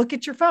 or look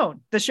at your phone.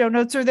 The show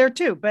notes are there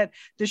too, but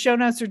the show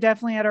notes are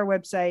definitely at our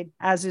website,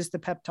 as is the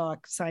Pep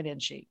Talk sign-in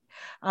sheet.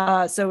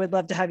 So we'd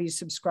love to have you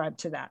subscribe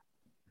to that.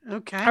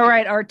 Okay. All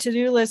right. Our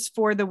to-do list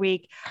for the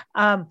week.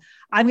 I'm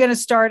going to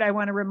start. I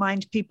want to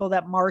remind people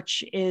that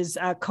March is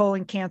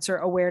Colon Cancer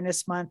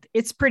Awareness Month.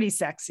 It's pretty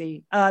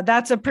sexy.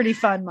 That's a pretty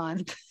fun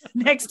month.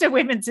 Next to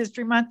Women's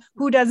History Month.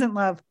 Who doesn't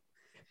love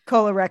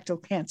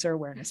Colorectal Cancer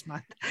Awareness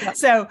Month? Yep.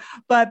 So,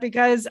 but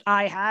because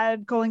I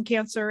had colon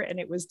cancer and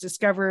it was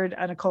discovered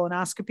on a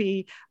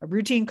colonoscopy, a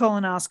routine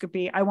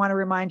colonoscopy, I want to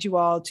remind you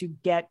all to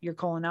get your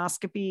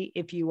colonoscopy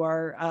if you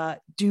are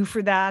due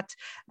for that.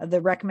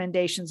 The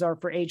recommendations are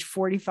for age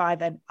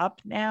 45 and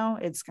up now.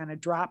 It's going to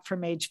drop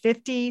from age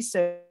 50.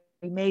 So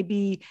you may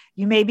be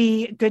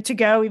good to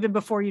go even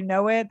before you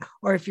know it.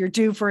 Or if you're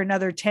due for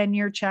another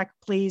 10-year check,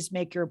 please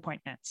make your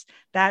appointments.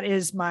 That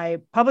is my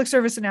public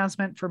service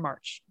announcement for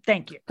March.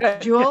 Thank you.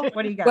 Jewel,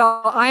 what do you got?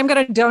 Well, I'm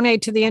going to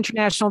donate to the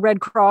International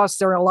Red Cross.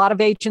 There are a lot of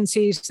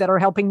agencies that are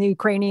helping the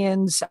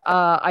Ukrainians.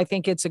 I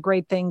think it's a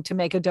great thing to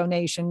make a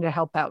donation to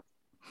help out.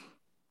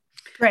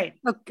 Great.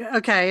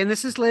 Okay. And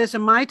this is Liz.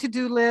 And my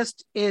to-do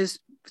list is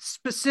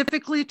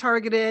specifically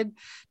targeted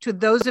to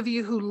those of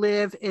you who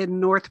live in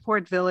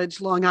Northport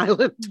Village, Long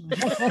Island,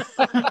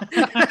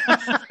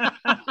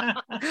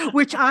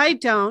 which I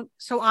don't.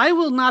 So I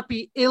will not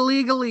be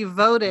illegally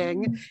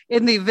voting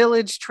in the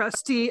village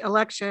trustee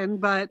election,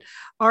 but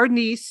our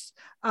niece,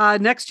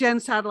 next gen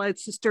satellite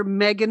sister,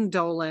 Megan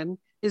Dolan,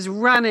 is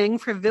running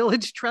for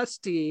village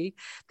trustee.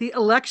 The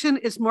election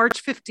is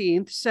March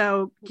 15th.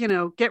 So,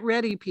 get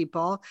ready,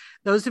 people.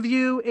 Those of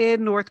you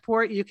in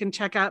Northport, you can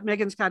check out,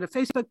 Megan's got a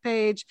Facebook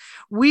page.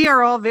 We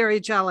are all very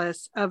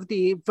jealous of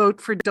the Vote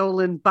for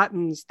Dolan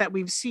buttons that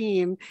we've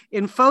seen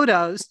in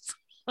photos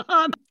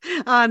on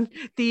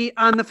the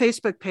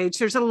Facebook page.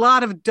 There's a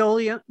lot of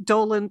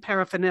Dolan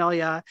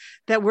paraphernalia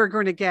that we're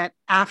going to get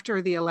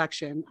after the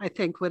election. I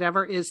think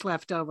whatever is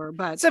left over,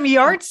 but some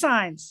yard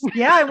signs.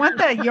 Yeah, I want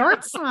that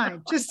yard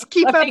sign. Just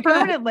keep up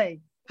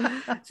permanently.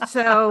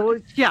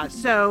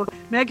 So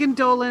Megan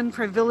Dolan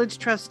for village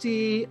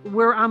trustee.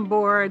 We're on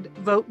board.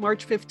 Vote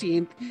March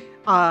 15th.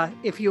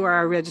 If you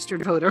are a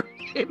registered voter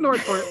in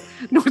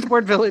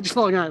Northport Village,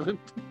 Long Island.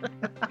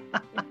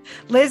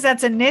 Liz,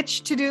 that's a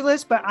niche to-do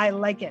list, but I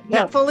like it.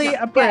 Yeah. Fully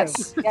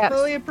approved. Yes.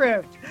 Fully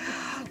approved.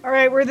 All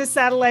right, we're the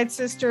Satellite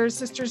Sisters.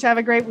 Sisters, have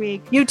a great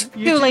week. You too,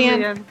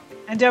 Leanne.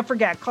 And don't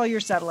forget, call your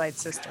satellite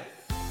sister.